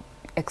they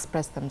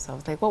express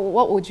themselves? Like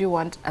what would you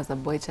want as a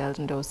boy child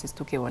ndio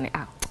usistuke uone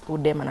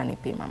udem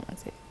ananipima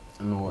manzi?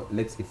 No,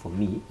 let's say for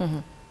me,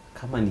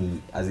 kama ni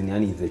azini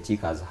yani the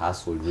chick has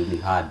hustled really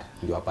hard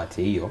ndio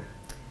apate hiyo.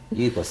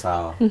 Iko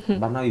sawa.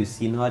 But now you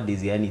see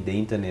nowadays yani the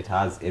internet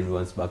has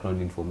everyone's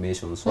background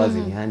information. So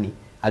azini yani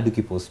hadi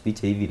ukipost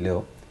picha hivi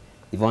leo,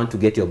 if I want to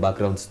get your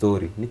background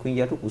story, ni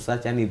kuingia tu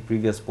kusearch yani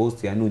previous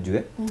post yani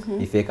ujue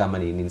ni fake kama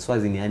ni nini. So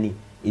azini yani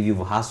if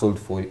you've hustled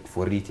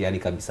for it yani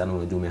kabisa na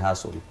unajua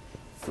umehustle,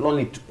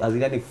 flaunt it,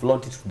 azini yani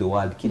flaunt it to the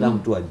world, kila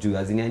mtu ajue.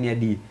 Azini yani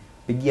hadi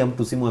pigia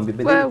mtu simu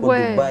ambaye kwa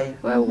Dubai.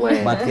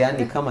 But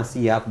yani kama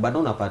si yako bado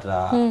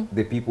unapata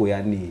the people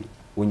yani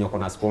wenye wako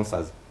na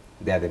sponsors,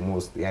 they are the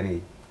most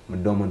yani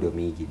mdomo ndio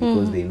mingi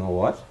because they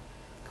know what,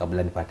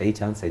 kabla nipate hii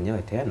chance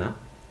yenyewe tena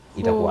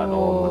itakuwa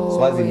noma.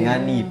 So azini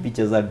yani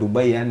picha za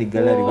Dubai yani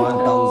gallery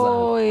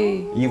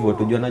 1000 hivyo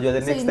tujua najua the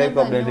next time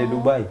kabla ende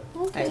Dubai.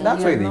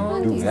 That's why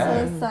they do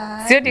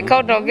that. Sio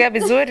nikao naongea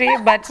vizuri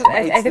but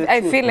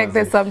I feel like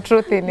there's some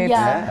truth in it.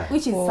 Yeah,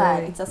 which is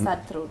sad. It's a sad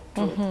truth.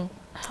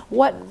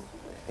 What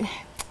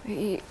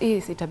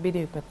is itabidi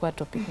imekuwa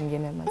topic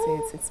nyingine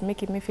manzi. It's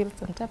making me feel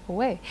some type of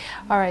way.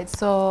 All right,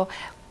 so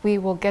we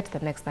will get to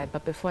the next slide,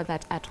 but before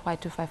that, at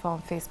Y254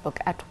 on Facebook,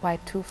 at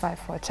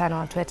Y254 channel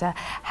on Twitter,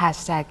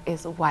 hashtag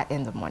is Y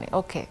in the morning.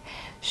 Okay,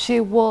 she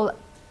will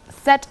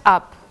set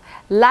up,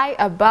 lie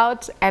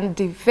about and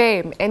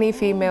defame any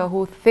female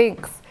who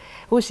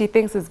she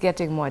thinks is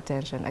getting more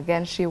attention.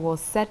 Again, she will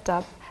set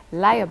up,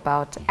 lie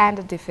about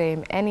and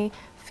defame any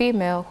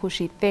female who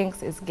she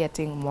thinks is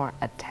getting more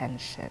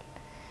attention.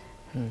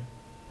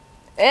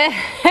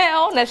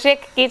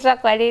 Unashake kichwa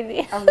kwa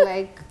nini? I'm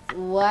like,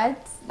 what?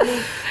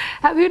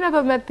 Have you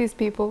never met these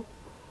people?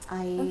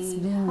 I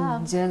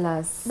have.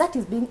 Jealous. That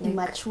is being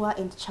immature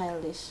and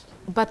childish.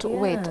 But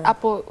wait,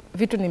 hapo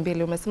vitu ni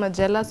mbili. Umesema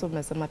jealous,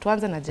 umesema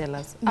tuanze na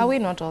jealous. Are we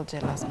not all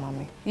jealous,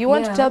 mommy? You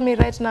want to tell me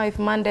right now if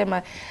Monday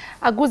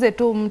aguze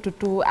tu mtu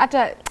tu,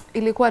 hata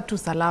ilikuwa tu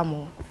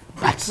salamu.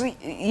 But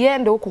yeye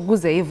ndio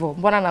kuguze hivyo.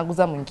 Mbona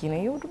anaguza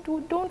mwingine? You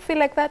don't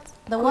feel like that?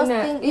 The worst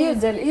thing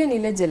is hiyo ni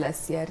ile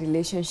jealousy ya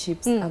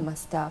relationships ama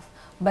stuff.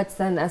 But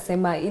sana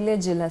asema ile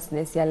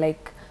jealousness ya like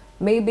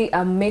maybe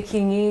I'm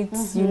making it,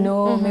 you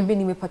know, maybe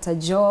nimepata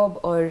job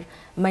or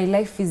my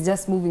life is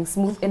just moving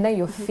smooth and now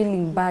you're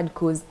feeling bad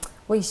because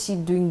why is she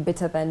doing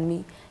better than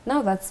me?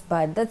 Now that's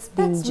bad. That's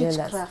being jealous.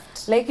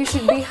 Witchcraft. Like you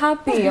should be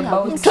happy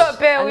about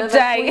Tope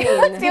ujai.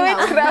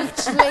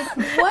 Witchcraft.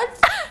 Like what?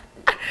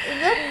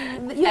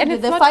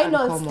 And the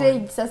final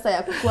stage sasa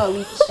ya kukua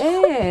witch.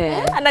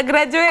 Ana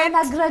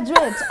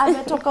graduate.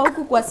 Ametoka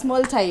huku kwa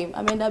small time,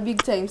 ameenda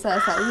big time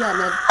sasa.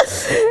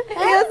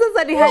 Hiyo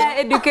sasa ni higher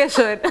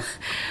education.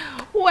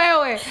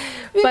 Wewe.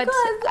 But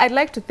I'd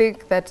like to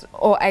think that,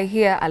 or I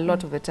hear a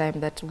lot of the time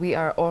that we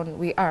are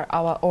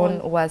our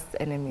own worst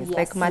enemies. Yes.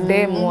 Like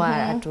madem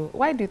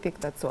why do you think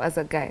that's so as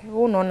a guy?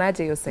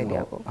 Unaonaje hiyo side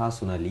yako?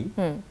 Personally,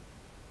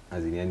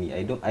 as in yani,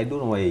 I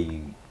don't know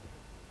why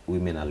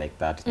women are like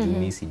that.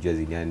 Juni sijua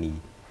ziliani.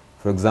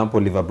 For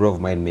example, if a bro of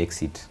mine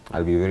makes it,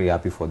 I'll be very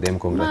happy for them.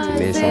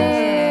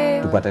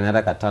 Congratulations. Tupatane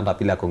hata katanda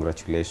pila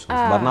congratulations.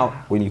 But now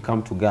when you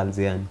come to girls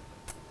yani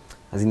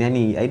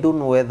yani I don't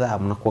know whether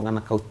mnakuanga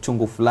na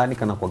kauchungu fulani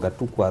kana kwa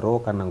gatu kwa roho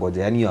kana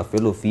ngoja yani your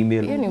fellow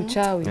female. Hiyo ni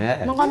uchawi.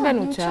 Nakwambia ni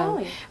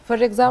uchawi.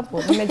 For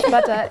example,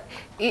 nimejipata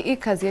hii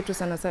kazi yetu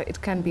sana it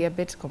can be a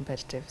bit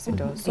competitive,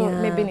 so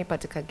maybe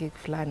nipate ka gig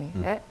fulani.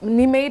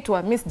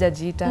 Nimeitwa Miss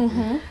Jajiita.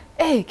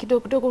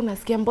 Kidogo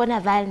unasikia mbona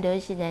Val ndio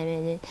shida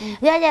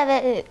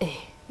yenyewe.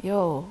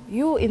 Yo,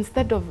 you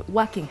instead of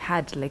working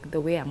hard like the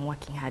way I'm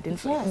working hard,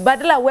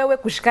 badala wewe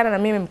kushikana na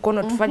mimi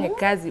mkono tufanye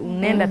kazi,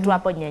 unaenda tu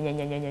hapo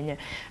nye.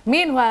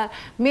 Meanwhile,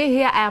 me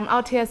here, I am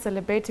out here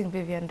celebrating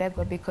Vivian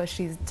Dego because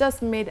she's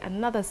just made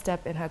another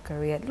step in her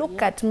career.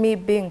 Look at me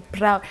being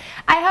proud.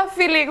 I have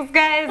feelings,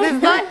 guys.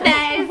 It's not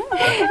nice.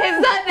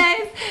 It's not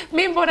nice.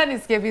 Mimi mbona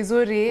nisikie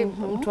vizuri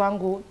mtu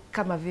wangu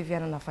kama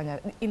Vivian anafanya.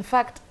 In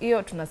fact,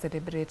 hiyo tuna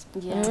celebrate.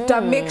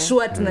 To make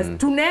sure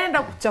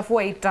tunaenda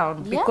kuchafua hii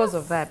town because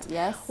of that.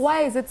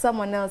 Why is it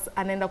someone else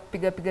anaenda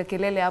kupiga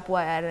kelele hapo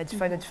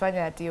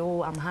anajifanya ati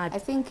I'm hard? I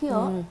think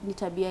hiyo ni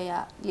tabia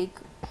ya like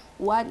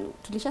one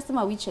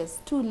tulishasema witches,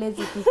 two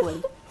lazy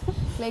people.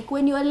 Like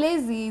when you are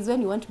lazy is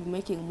when you want to be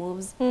making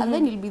moves and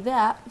then you'll be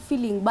there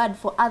feeling bad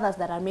for others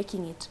that are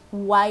making it.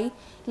 Why?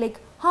 Like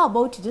how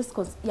about you just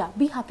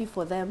be happy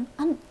for them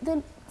and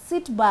then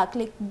sit back,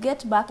 like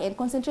get back and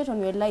concentrate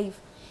on your life.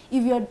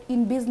 If you're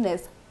in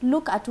business,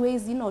 look at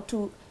ways,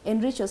 to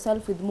enrich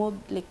yourself with more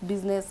like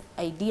business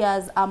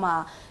ideas,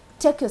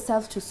 take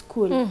yourself to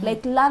school,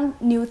 like learn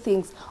new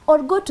things,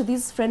 or go to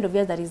this friend of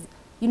yours that is,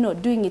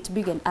 doing it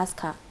big and ask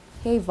her,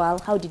 hey Val,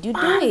 how did you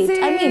do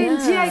it? I mean,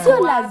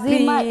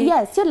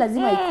 sio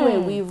lazima ikuwe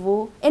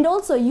wivu. And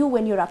also you,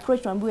 when you're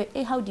approached,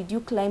 hey, how did you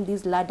climb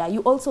this ladder?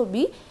 You also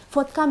be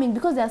forthcoming,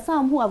 because there are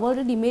some who have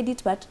already made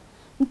it, but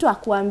mtu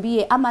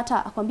akuambie ama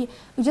hata akwambie,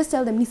 you just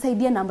tell them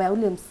nisaidie namba ya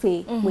ule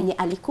msee mwenye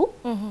aliku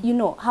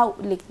how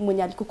like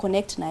mwenye aliku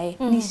connect na yeye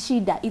ni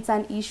shida, it's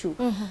an issue.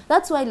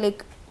 That's why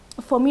like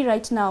for me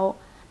right now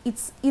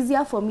it's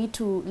easier for me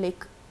to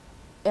like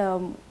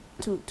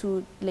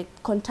to like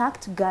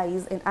contact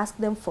guys and ask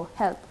them for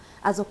help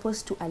as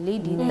opposed to a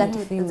lady that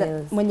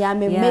mwenye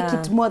make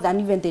it more than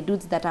even the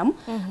dudes that I'm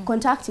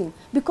contacting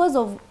because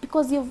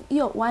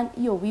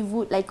you're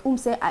wivu like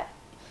umse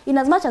in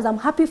as much as I'm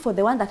happy for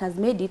the one that has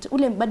made it,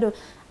 ule bado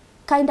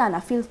kinda and I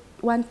feel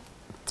one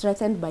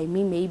threatened by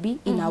me maybe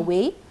in a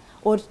way,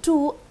 or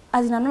two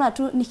as in anona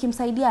tu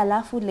nikimsaidia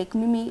alafu like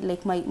mimi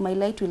like my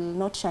light will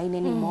not shine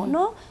anymore.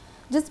 No,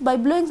 just by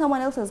blowing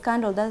someone else's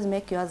candle does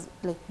make yours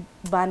like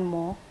burn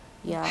more.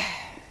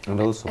 And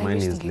also mine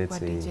is, let's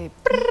say,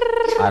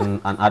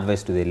 an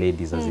advice to the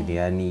ladies as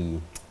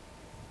yani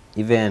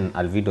even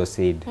Alvido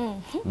said,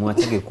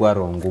 mwacheke kuwa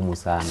roho ngumu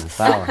sana,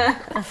 sawa?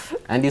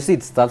 And you see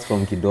it starts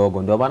from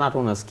kidogo. Ndio bana hata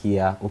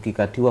unasikia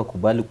ukikatiwa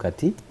kubali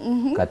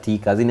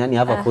katika. Yani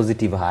have a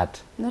positive heart.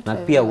 Na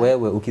pia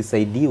wewe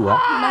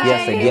ukisaidiwa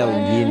pia saidia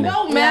wengine.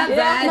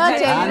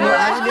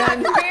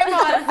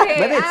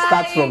 But it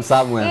starts from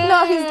somewhere.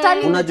 No, he's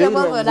turning the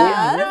table for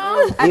that.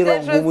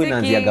 Hilo ngumu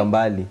inaanzia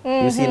gambali.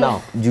 You see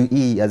now,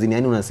 as in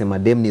yani unasema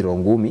dem ni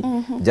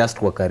rongumi just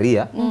kwa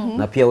career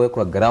na pia wewe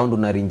kwa ground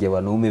unaringe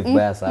wanaume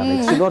vibaya sana.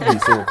 It should not be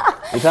so.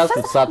 It has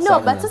to start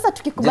somewhere. No, but sasa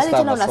tukikubali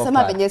tena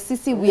unasema venye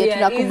sisi wewe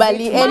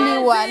tunakubali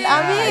anyone.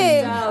 I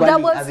mean,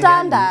 double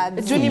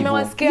standards. Juu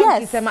nimewasikia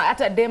ukisema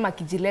hata dem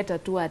akijileta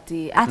tu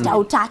ati hata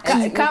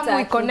utaki. Kama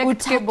we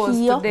connect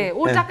cables today.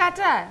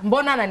 Utakata?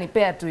 Mbona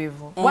ananipea tu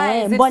hivyo?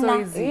 Why is it so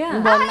easy?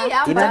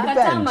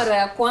 Mbona mara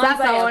ya kwanza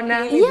sasa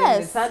ona.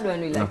 Yes.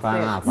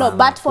 No,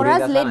 but for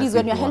us ladies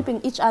when you're helping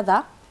each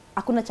other,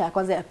 hakuna cha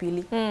kwanza ya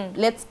pili.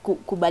 Let's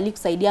kubali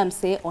kusaidia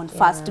mse on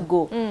first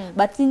go.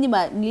 But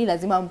ni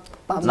lazima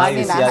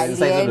pambane na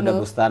hali yenu.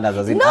 Double standards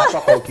as in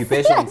hapa kwa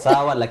occupation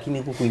sawa, lakini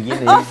huku kwingine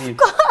hivi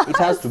it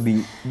has to be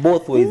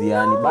both ways,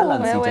 yani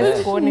balance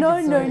it.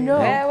 No.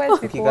 Wewe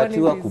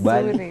ukikatiwa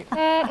kubali.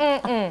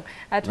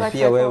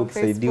 Pia wewe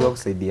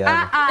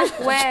ukisaidiana.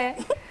 Wewe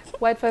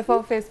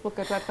Y254 Facebook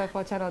at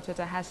Y254 channel,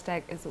 Twitter,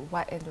 hashtag is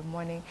Y in the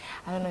morning.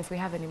 I don't know if we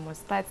have any more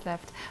slides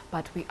left,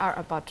 but we are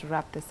about to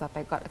wrap this up.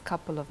 I got a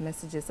couple of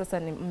messages. Sasa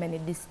many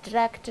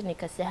distract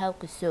nikasahau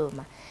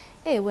kusoma.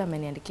 Wewe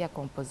ameniandikia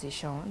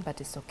composition,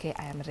 but it's okay,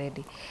 I am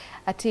ready.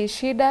 Ati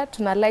shida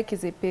tuna like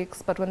hizi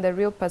pics, but when the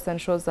real person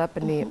shows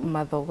up ni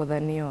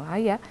madhogodhanio.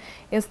 Haya,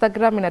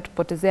 Instagram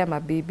inatupotezea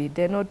mabibi.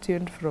 They're not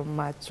tuned from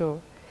macho.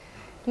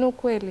 No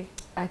kweli.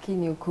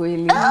 Akini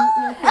ukweli.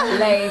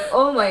 Like,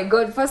 oh my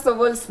God, first of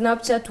all,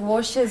 Snapchat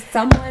washes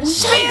someone.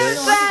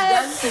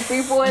 Done to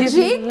people.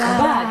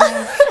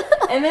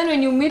 And then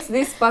when you meet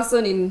this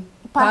person in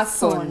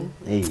person.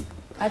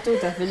 Ato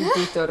utafili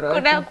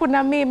tutoro.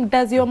 Kuna meme,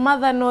 does your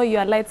mother know you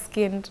are light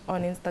skinned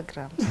on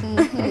Instagram?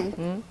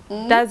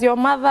 Does your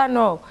mother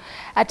know?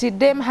 Ati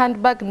dem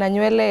handbag na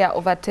nywele ya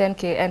over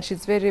 10k and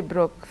she's very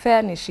broke.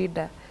 Fair ni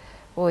shida.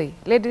 Oi,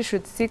 ladies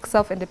should seek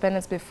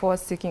self-independence before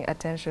seeking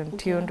attention.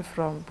 Tuned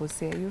from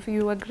Busia.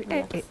 You agree?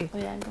 Yes. Oh,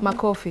 yeah,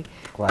 Makofi.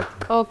 Quite.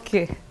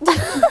 Okay.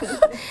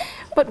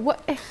 But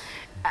what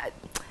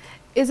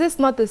is this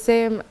not the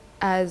same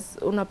as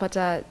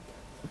unapata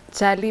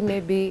Charlie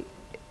maybe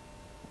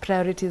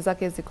priorities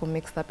zake ziko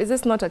mixed up? Is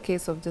this not a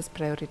case of just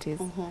priorities?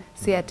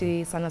 Si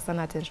ati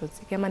sana attention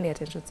seeking. Ama ni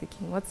attention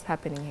seeking. What's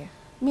happening here?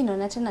 Mi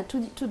naona tena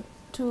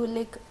to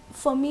like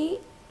for me,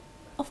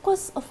 of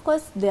course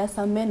there are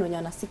some men when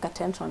you seek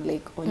attention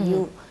like on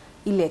you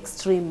ile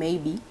extreme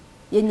maybe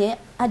yenye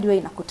hadi wewe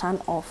inakuturn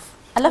off.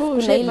 Alafu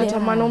kuna ile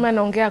mwanaume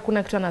anaongea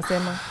hakuna kitu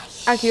anasema.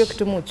 Akiyo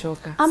kitu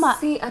muchoka. Ama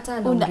si hata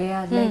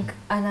anaongea like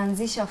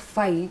anaanzisha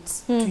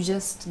fight to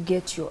just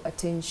get your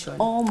attention.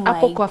 Oh my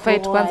hapo kwa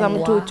fight kwanza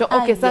mtu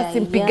okay sasa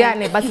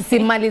simpigane basi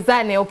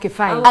simalizane okay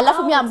fine.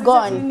 Alafu me I'm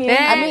gone.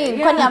 I mean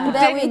kwani I'm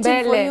there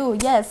waiting for you.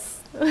 Yes.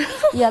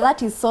 Yeah,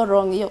 that is so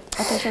wrong. Yo,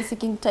 attention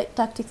seeking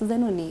tactics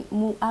zenu ni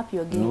move up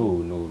your game.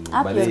 No.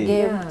 Up your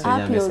game.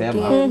 Up your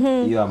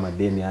game. Hiyo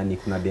amadem yani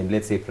kuna dem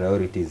let's say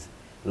priorities.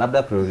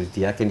 Labda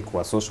priority yake ni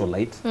kuwa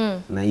socialite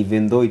na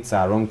even though it's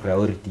a wrong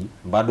priority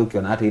bado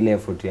ukiona hata ile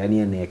effort yani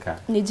eneka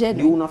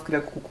ndio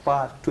unafikiria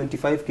kukupa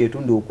 25k tu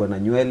ndio uko na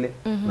nywele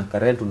na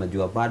current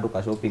unajua bado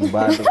ka shopping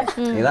bado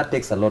that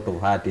takes a lot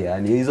of heart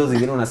yani hizo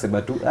zingine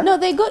unasema tu no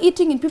they go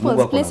eating in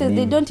people's places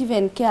they don't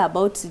even care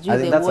about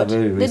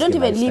they don't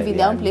even live in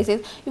their own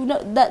places. You know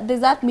that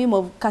there's that meme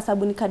of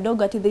kasabuni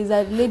kadogo ati there's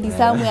a lady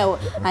somewhere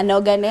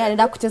anaogania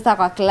anaenda kucheza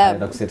kwa club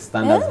anaenda kuset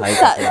standards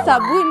high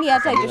sabuni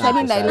hata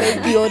ikishani na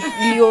lady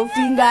your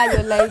finger,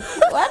 you're like,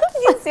 what?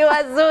 Si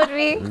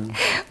wazuri.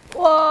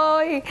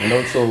 Boy. And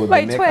also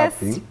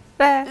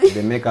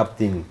the makeup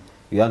thing.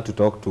 You want to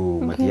talk to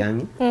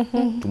Matiangi,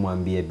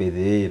 tumwambie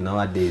bedhe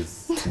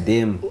nowadays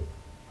them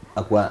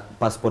akwa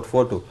passport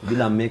photo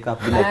bila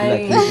makeup bila kila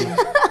kitu.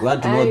 We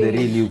want to know the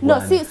real you.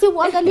 No, si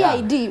uangalia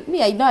ID.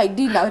 Me I know ID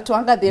na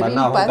tuanga the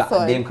real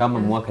person. Dem kama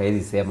mwaka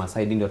hizi sema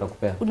side ndio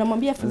atakupea.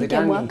 Unamwambia funike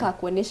mwaka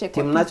kuoneshe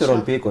kwa team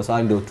natural pick kwa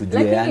sawa ndio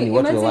tujue yani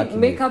what we want.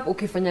 Makeup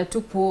ukifanya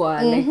tu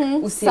poa like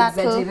usi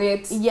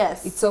exaggerate.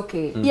 Yes. It's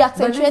okay. You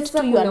accentuate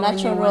to your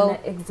natural.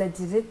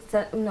 Exaggerate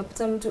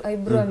unapata mtu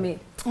eyebrow me.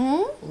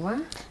 What?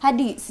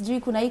 Hadi sijui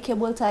kuna hii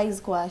cable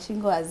ties kwa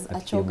shingo as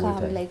a choker.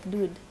 I'm like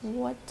dude,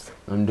 what?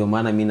 Ndio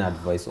maana mimi na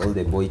advise all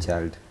the boy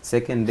child.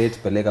 Second date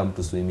peleka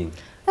mtu swimming.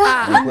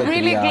 I'm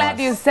really glad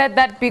you said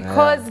that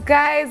because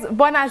guys,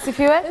 Bwana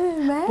asifiwe.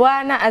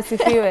 Bwana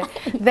asifiwe.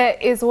 There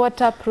is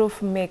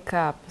waterproof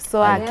makeup.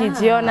 So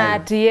akijiona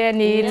ati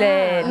yeni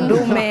ile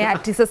ndume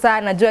ati sasa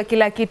anajua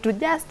kila kitu,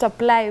 just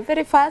apply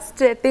very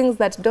fast things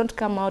that don't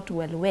come out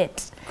well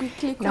wet.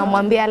 Na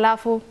mwambie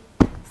alafu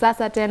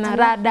sasa tena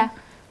rada.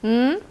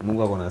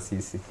 Mungu ako na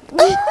sisi.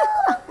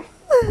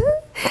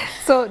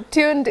 So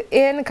tuned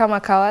in kama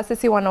kawa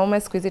sisi wanaume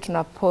siku hizi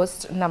tuna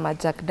post na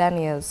Jack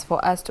Daniels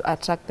for us to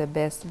attract the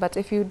best, but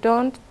if you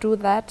don't do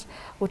that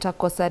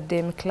utakosa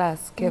dem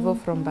class. Kevo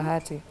from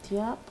Bahati.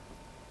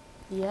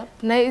 Yep.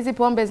 Na hizi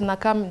pombe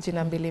zinakaa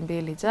jina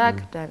mbili Jack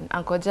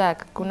Uncle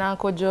Jack, kuna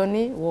Uncle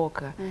Johnny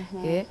Walker.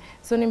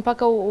 So ni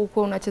mpaka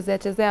uko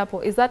unachezea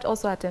hapo. Is that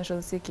also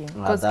attention seeking?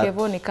 Because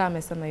Kevo ni kama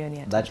amesema hiyo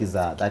ni that is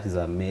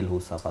a male who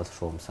suffers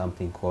from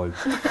something called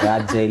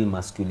fragile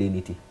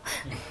masculinity.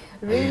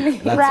 Really?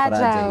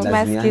 Fragile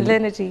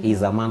masculinity.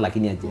 He's a man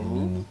lakini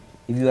hajiamini.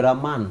 If you are a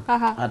man,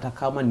 hata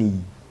kama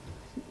ni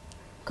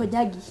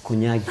konyagi.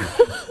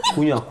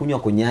 Kunywa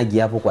konyagi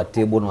hapo kwa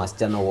table na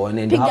wasichana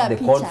waone and have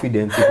the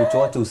confidence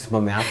kuchocha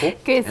usimame hapo.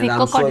 And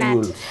I'm sure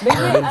you'll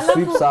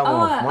sweep some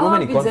off. Mwanaume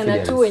ni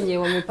confidence. Tu wenye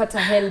wamepata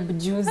help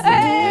juice.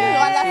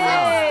 Wala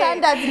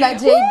standards la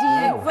JD.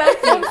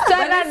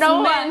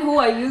 Men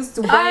who are used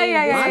to buying.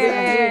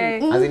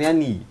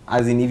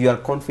 As in if you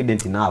are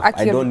confident enough,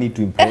 I don't need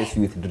to impress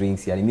you with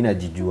drinks. Yani mimi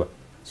najijua.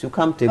 So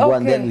come table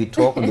and then we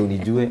talk ndo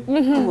nijue.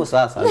 Hapo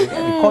sasa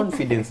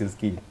confidence is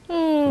key.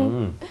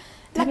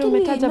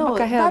 Lakini no,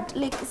 that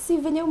like see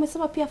venye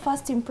umesema pia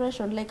first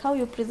impression, like how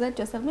you present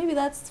yourself, maybe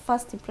that's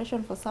first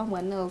impression for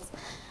someone else.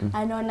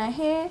 Anaona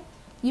hey,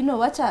 you know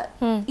wacha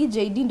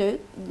EJD ndo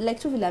like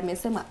tu vile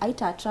amesema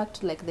aita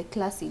attract like the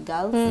classy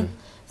girls.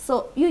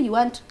 So you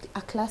want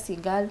a classy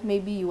girl,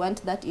 maybe you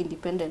want that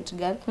independent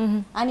girl.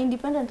 An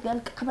independent girl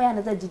kama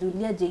anaweza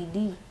jidulia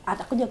JD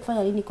atakuja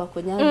kufanya nini kwa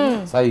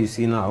konyani? So you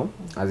see now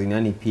as in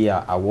yani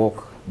pia a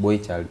walk boy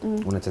child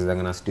unacheza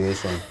na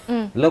situation.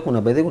 Leo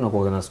kuna baadhi kuna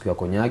kwa siku ya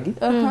konyagi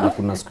na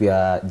kuna siku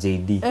ya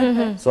JD.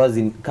 So as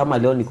in kama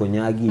leo ni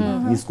konyagi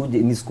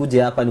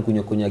nisikuje hapa ni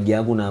kunywa konyagi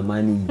yangu na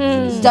amani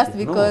just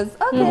because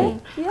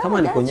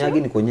kama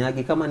ni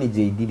konyagi kama ni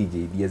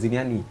JD as in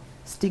yani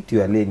stick to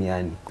your lane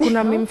yani.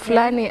 Kuna meme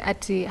fulani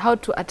ati how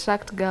to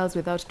attract girls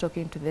without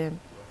talking to them.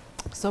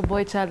 So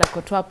boy child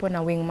akotoa hapo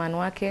na wingman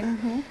wake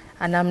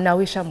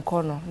anamnawisha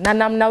mkono na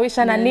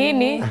namnawisha na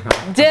nini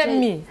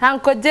Jamie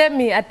Uncle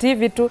Jamie ati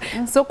hivi tu.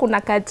 So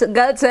kuna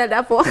girl child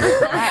hapo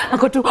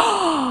akotu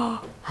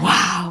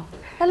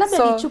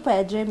labda ni chupa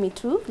ya Jamie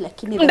tu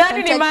lakini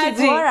ndani ni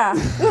maji.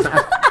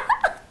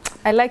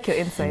 I like your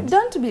insight.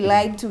 Don't be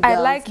lied to, girls.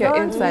 I like your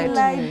Don't insight. Be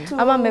lied to.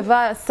 Ama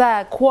amevaa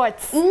saa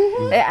quartz.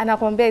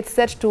 Anakuambia it's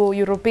set to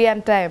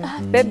European time.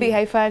 Baby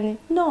haifanyi.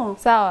 No.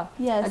 Sawa.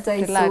 Yes. Hata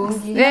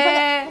Relax.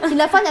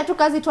 Inafanya tu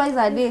kazi twice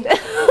a day.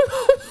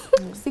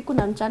 Siku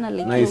na mchana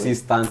like. Now you see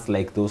stunts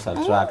like those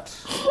attract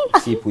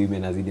cheap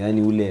women azidi.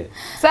 Yani ule.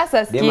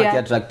 Sasa sikia. Dema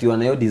ki-attractiwa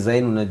na yo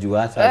design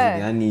unajua hata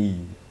azidi.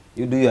 Yani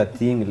you do your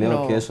thing,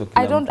 leo kesho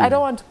kila I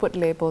don't want to put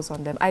labels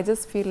on them. I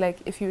just feel like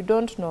if you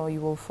don't know,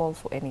 you will fall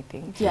for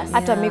anything. Yes.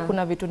 Hata mi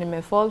kuna vitu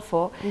nimefall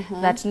for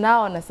that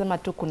now nasema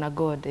tu kuna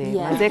God.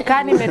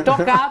 Mazekani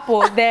nimetoka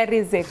hapo, there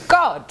is a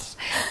God.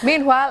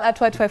 Meanwhile, at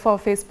Y254 on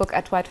Facebook,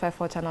 at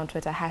Y254 channel on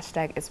Twitter,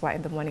 hashtag is Y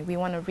in the morning. We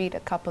want to read a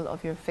couple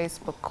of your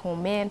Facebook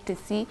comments to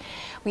see.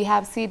 We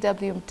have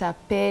CW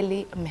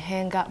Mtapeli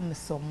Mhenga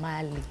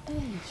Msomali.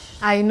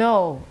 I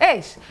know.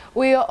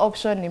 Huyo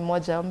option ni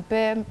moja.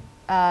 Mpe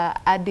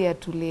hadi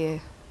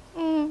atulie.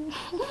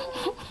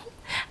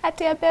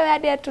 Ati apewe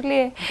hadi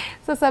atulie.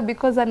 Sasa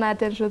because ana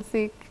attention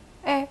sick.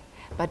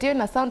 But hiyo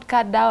na sound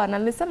card dawa na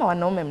nilisema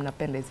wanaume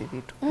mnapenda hizi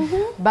vitu.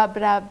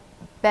 Barbara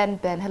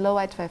Ben, hello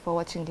Y254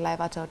 watching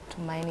live out to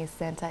Tumaini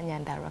Center,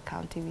 Nyandarua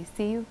County. We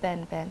see you,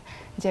 Ben.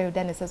 Jerry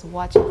Dennis says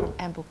watching from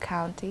Embu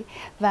County.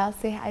 Val,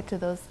 say hi to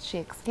those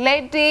chicks.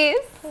 Ladies!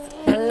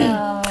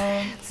 Hello.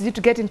 So you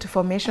to get into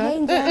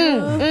formation.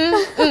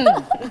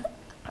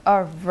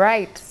 All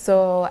right,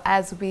 so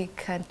as we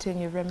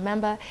continue,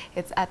 remember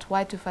it's at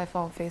Y254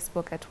 on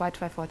Facebook, at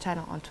Y254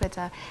 channel on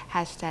Twitter,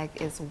 hashtag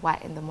is Y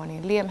in the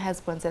morning. Liam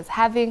Hesbon says,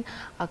 having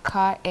a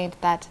car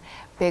ain't that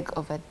big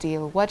of a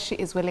deal. What she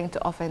is willing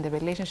to offer in the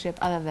relationship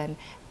other than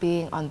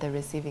being on the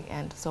receiving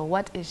end. So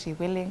what is she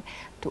willing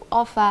to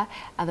offer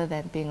other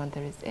than being on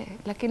the receiving end?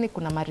 Lakini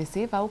kuna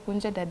ma-receive au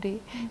kunje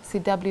dadi,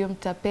 CW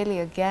Mtapeli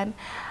again.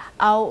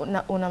 Au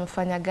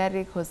unamfanya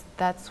gari because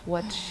that's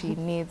what she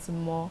needs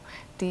more.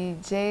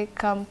 DJ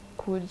come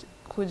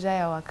kuja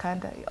ya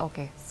Wakanda.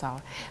 Okay,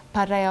 so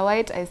Paraya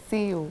White, I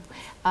see you.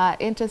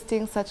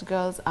 Interesting, such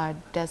girls are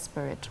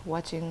desperate.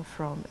 Watching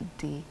from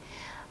D.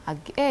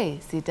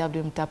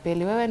 CW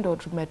Mtapeli, wewe ndo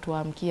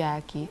tumetuamkia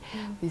haki.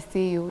 We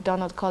see you.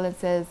 Donald Collins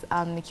says,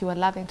 Nikiwa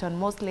Lavington,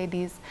 most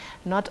ladies,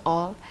 not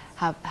all,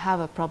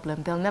 have a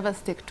problem. They'll never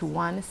stick to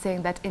one,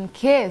 saying that in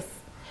case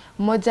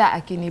moja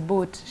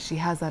akiniboot, she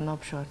has an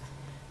option.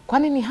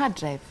 Kwani ni hard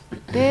drive?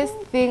 This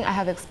thing I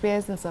have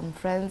experienced in some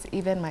friends,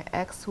 even my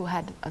ex who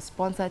had a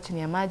sponsor chini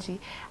ya maji,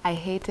 I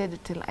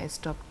hated till I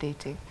stopped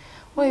dating.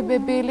 Oi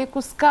baby,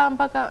 likuscam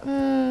mpaka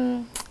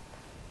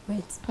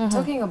Wait,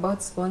 talking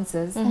about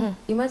sponsors,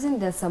 imagine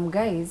there's some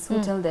guys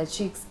who tell their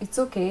chicks, it's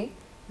okay,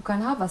 you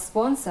can have a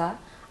sponsor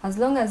as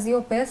long as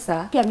your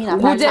pesa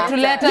uje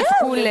tuleta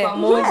skule.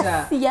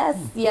 Yes.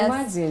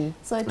 Imagine.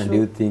 So true. And do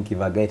you think if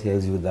a guy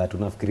tells you that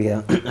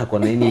unafikiria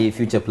akona nini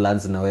future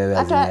plans na wewe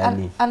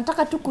azini?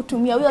 Anataka tu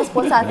kutumia huyo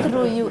sponsor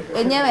through you.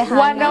 Enyewe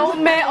hana.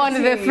 Wanaume on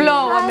the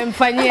floor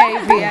wamemfanyia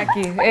hivi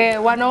yaki.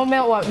 Wanaume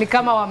ni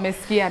kama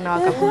wamesikia na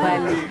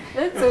wakakubali.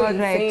 That's so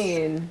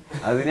insane.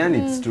 Azini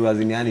it's true,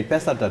 azini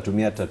pesa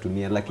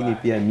tutatumia lakini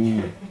pia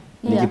mimi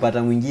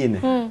nikipata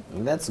mwingine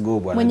let's go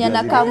bwana. Mwenye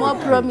anakaa more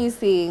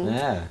promising.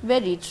 Yeah.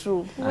 Very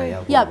true.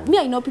 Me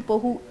I know people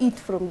who eat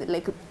from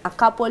like a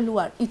couple who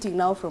are eating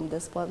now from the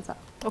sponsor.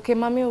 Okay,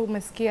 mami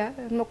umesikia?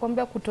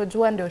 Nimekuambia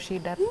kutojua ndio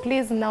shida.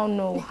 Please now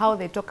know how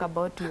they talk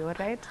about you,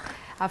 right?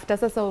 After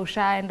sasa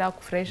ushaenda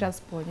kufresha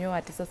sponyo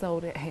ati sasa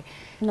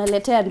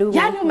unaletea ndugu.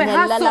 Yani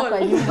umelala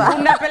kwa nyumba.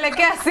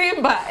 Unapelekea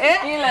Simba,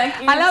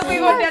 alafu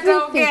hiyo ndio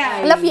ataongea.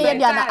 Alafu yeye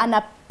ndio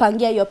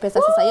anapangia hiyo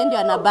pesa sasa, yeye ndio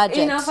ana budget.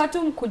 Inafaa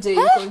tu mkuje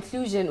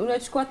conclusion.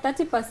 Unachukua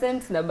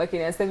 30% na baki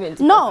na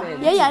 70%. No,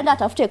 yeye aenda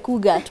atafute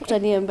kuga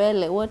tukutanie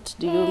mbele. What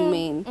do you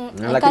mean?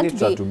 Lakini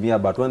tutatumia,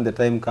 but when the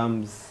time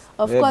comes,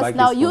 of course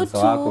now you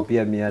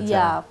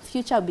two,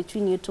 future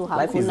between you two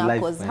hakuna,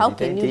 because how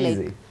can you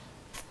like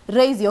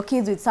raise your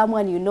kids with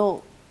someone you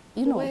know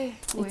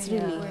it's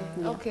really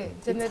okay.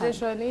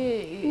 Generation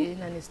hii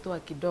inanistua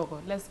kidogo.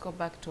 Let's go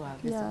back to our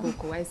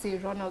Facebook. I see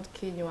Ronald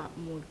Kinywa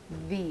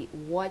Mudhi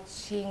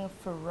watching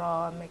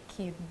from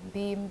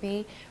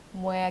Kibimbi,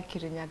 Mwea,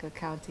 Kirinyaga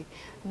County.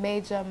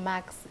 Major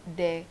Max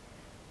De.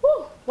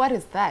 Woo, what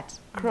is that?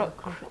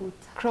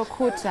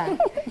 Krokuta.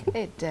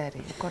 Hey,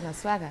 daddy, kona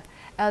swaga.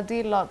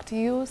 LD locked.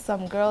 You,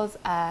 some girls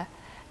are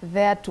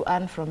there to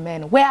earn from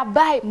men,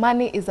 whereby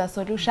money is a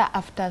solution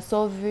after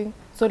solving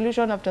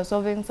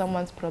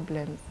someone's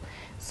problems.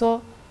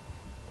 So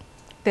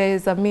there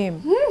is a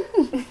meme.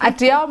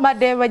 Ati Hawa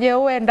Madem wenye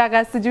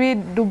huendaga sijui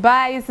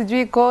Dubai,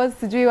 sijui Coast,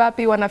 sijui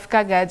wapi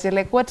wanafikaga aje,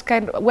 like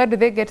where do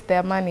they get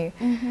their money?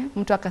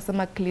 Mtu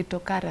akasema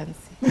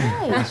cryptocurrency.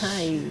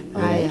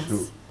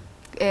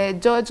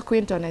 George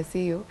Quinton, I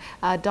see you.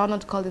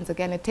 Donald Collins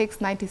again. It takes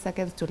 90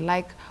 seconds to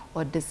like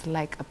or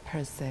dislike a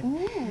person.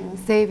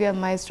 Xavier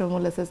Maestro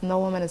Mula says, no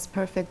woman is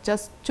perfect.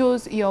 Just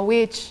choose your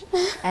witch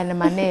and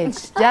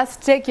manage.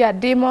 Just take your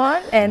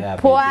demon and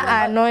pour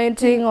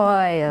anointing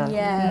oil.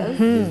 Yes.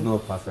 There's no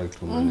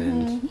perfect woman.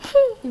 And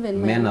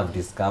even men have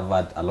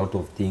discovered a lot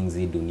of things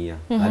in dunia.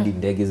 Hadi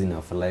ndege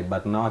zinafly,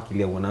 but now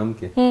akilia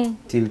mwanamke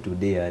till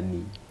today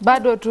ani.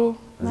 Bado tu.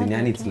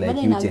 Ziniani it's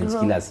like you change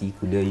kila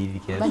siku leo hivi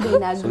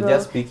kesho. So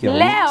just pick your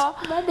Leo,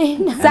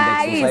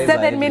 sai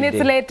 7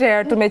 minutes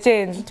later to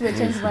change.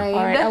 Right.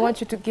 All right, I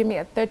want you to give me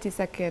a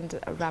 30-second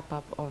wrap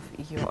up of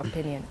your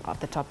opinion of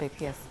the topic.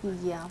 Yes.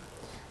 Yeah.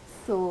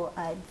 So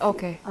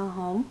okay.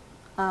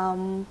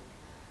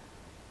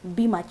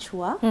 Be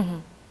mature.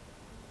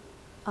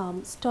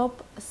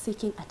 Stop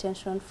seeking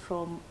attention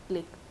from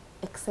like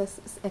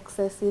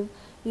excessive.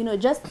 You know,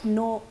 just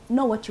know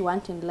what you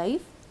want in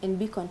life and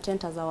be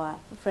content, as our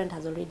friend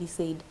has already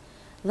said.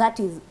 That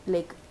is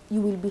like,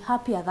 you will be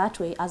happier that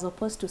way as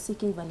opposed to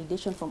seeking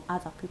validation from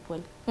other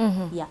people.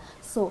 Yeah.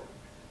 So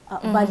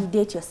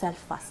validate yourself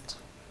first.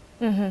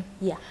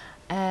 Yeah.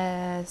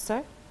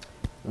 Sir?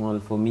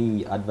 Well, for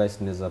me,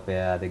 advice is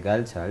the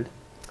girl child.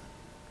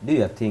 Do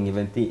your thing,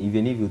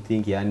 even if you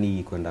think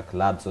yani kwenda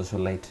club,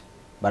 socialite.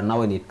 But now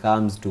when it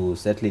comes to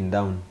settling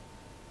down,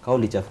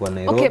 kauli chafua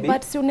Nairobi. Okay,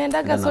 but si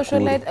unaendaga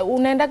socialite,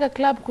 unaendaga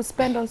club to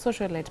spend on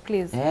socialite,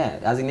 please. Yeah,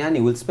 as in yani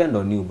will spend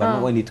on you, but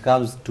now when it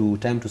comes to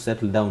time to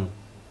settle down,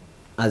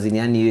 as in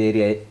yani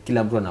area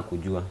kila mtu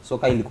anakujua. So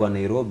kama ilikuwa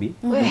Nairobi,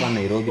 kwa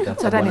Nairobi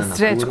tafuta bwana Nakuru.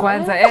 Stretch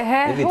kwanza.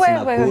 If it's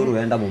Nakuru,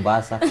 enda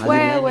Mombasa.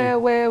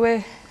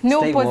 We.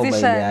 New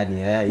position.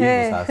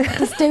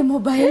 To stay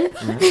mobile.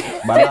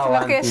 But now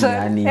one thing,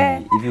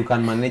 yani, if you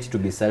can manage to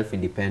be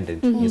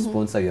self-independent, you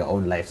sponsor your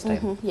own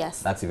lifestyle.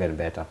 Yes. That's even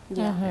better.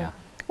 Yeah.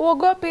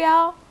 Uogopi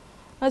hao?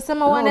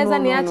 Nasema wanaweza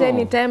niache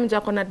anytime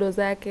jako na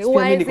doza yake.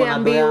 Uwaizi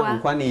ambiwa.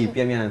 Kwani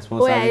pia mimi na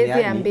sponsor yani.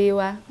 Uwaizi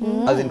ambiwa.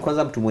 As in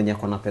kwanza mtu mwenye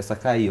akona pesa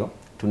kaa hiyo,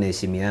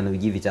 tunaheshimiana, we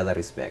give each other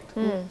respect.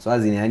 So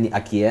as in yani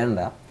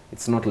akienda,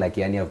 it's not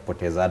like yani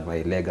apoteza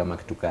my leg ama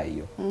kitu kaa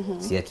hiyo.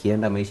 Si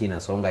akienda maisha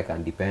inasonga, I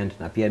can depend,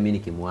 na pia mimi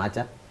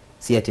nikimwacha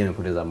si ati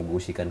amepoteza mguu,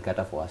 she can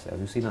cater for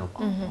herself. You see now?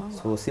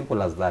 So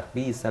simple as that.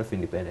 Be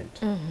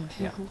self-independent.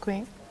 Yeah.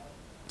 Queen.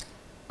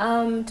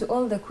 To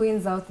all the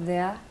queens out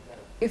there,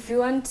 if you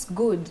want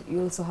good,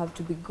 you also have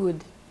to be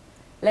good.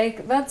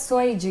 Like, that's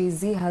why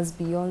Jay-Z has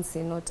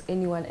Beyonce, not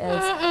anyone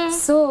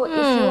else. So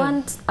if you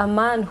want a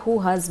man who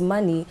has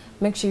money,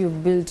 make sure you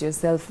build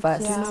yourself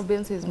first. You know,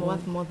 Beyonce is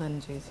worth more than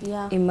Jay-Z.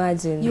 Yeah.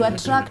 Imagine. You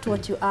attract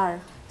what you are.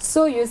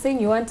 So you're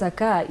saying you want a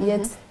car,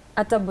 yet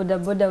ata boda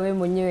boda we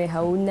mwenyewe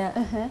hauna.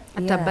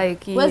 Ata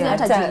bike. Wezi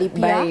ata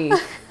jilipia.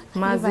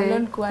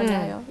 Maze.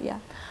 Yeah.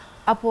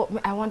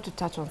 I want to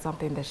touch on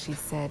something that she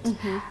said.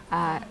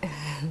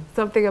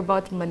 Something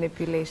about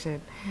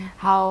manipulation.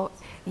 How,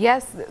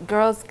 yes,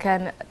 girls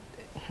can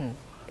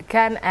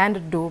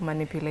and do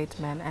manipulate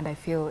men, and I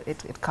feel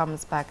it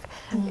comes back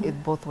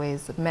in both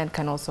ways. Men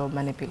can also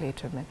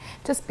manipulate women.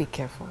 Just be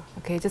careful,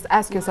 okay? Just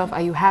ask yourself,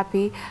 are you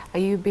happy? Are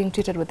you being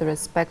treated with the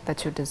respect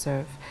that you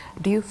deserve?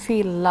 Do you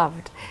feel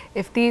loved?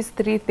 If these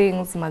three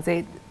things,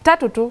 maze,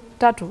 tatu,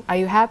 are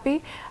you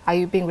happy? Are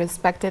you being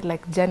respected,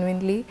 like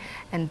genuinely?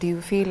 And do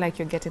you feel like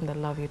you're getting the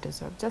love you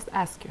deserve? Just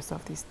ask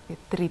yourself these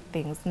three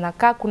things.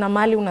 Naka kuna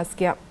mali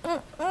unasikia,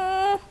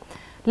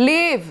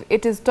 leave.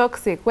 It is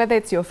toxic. Whether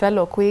it's your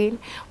fellow queen,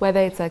 whether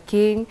it's a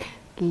king,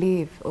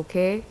 leave,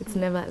 okay? It's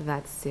never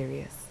that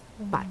serious.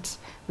 But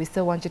we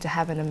still want you to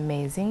have an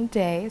amazing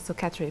day. So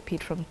catch a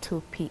repeat from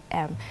 2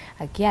 p.m.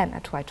 again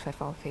at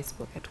Y254 on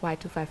Facebook, at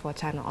Y254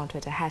 channel on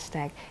Twitter.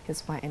 Hashtag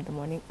is Y in the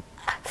morning.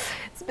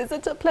 It's been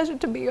such a pleasure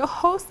to be your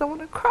host. I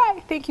want to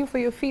cry. Thank you for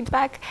your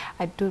feedback.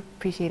 I do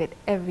appreciate it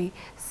every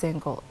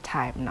single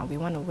time. Now we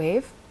want to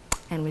wave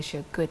and wish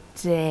you a good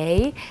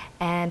day.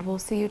 And we'll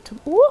see you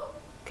tomorrow.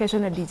 Kesho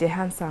na DJ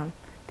Handsome.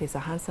 There's a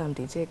handsome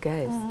DJ,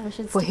 guys,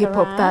 for Hip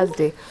Hop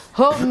Thursday.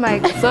 Oh my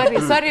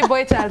God, sorry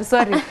boy child,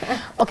 sorry.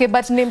 Okay,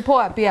 but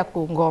nimpoa pia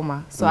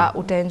kungoma, so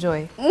uta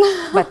enjoy.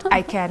 But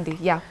I candy,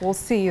 yeah, we'll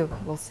see you.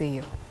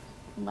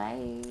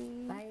 Bye.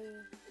 Bye.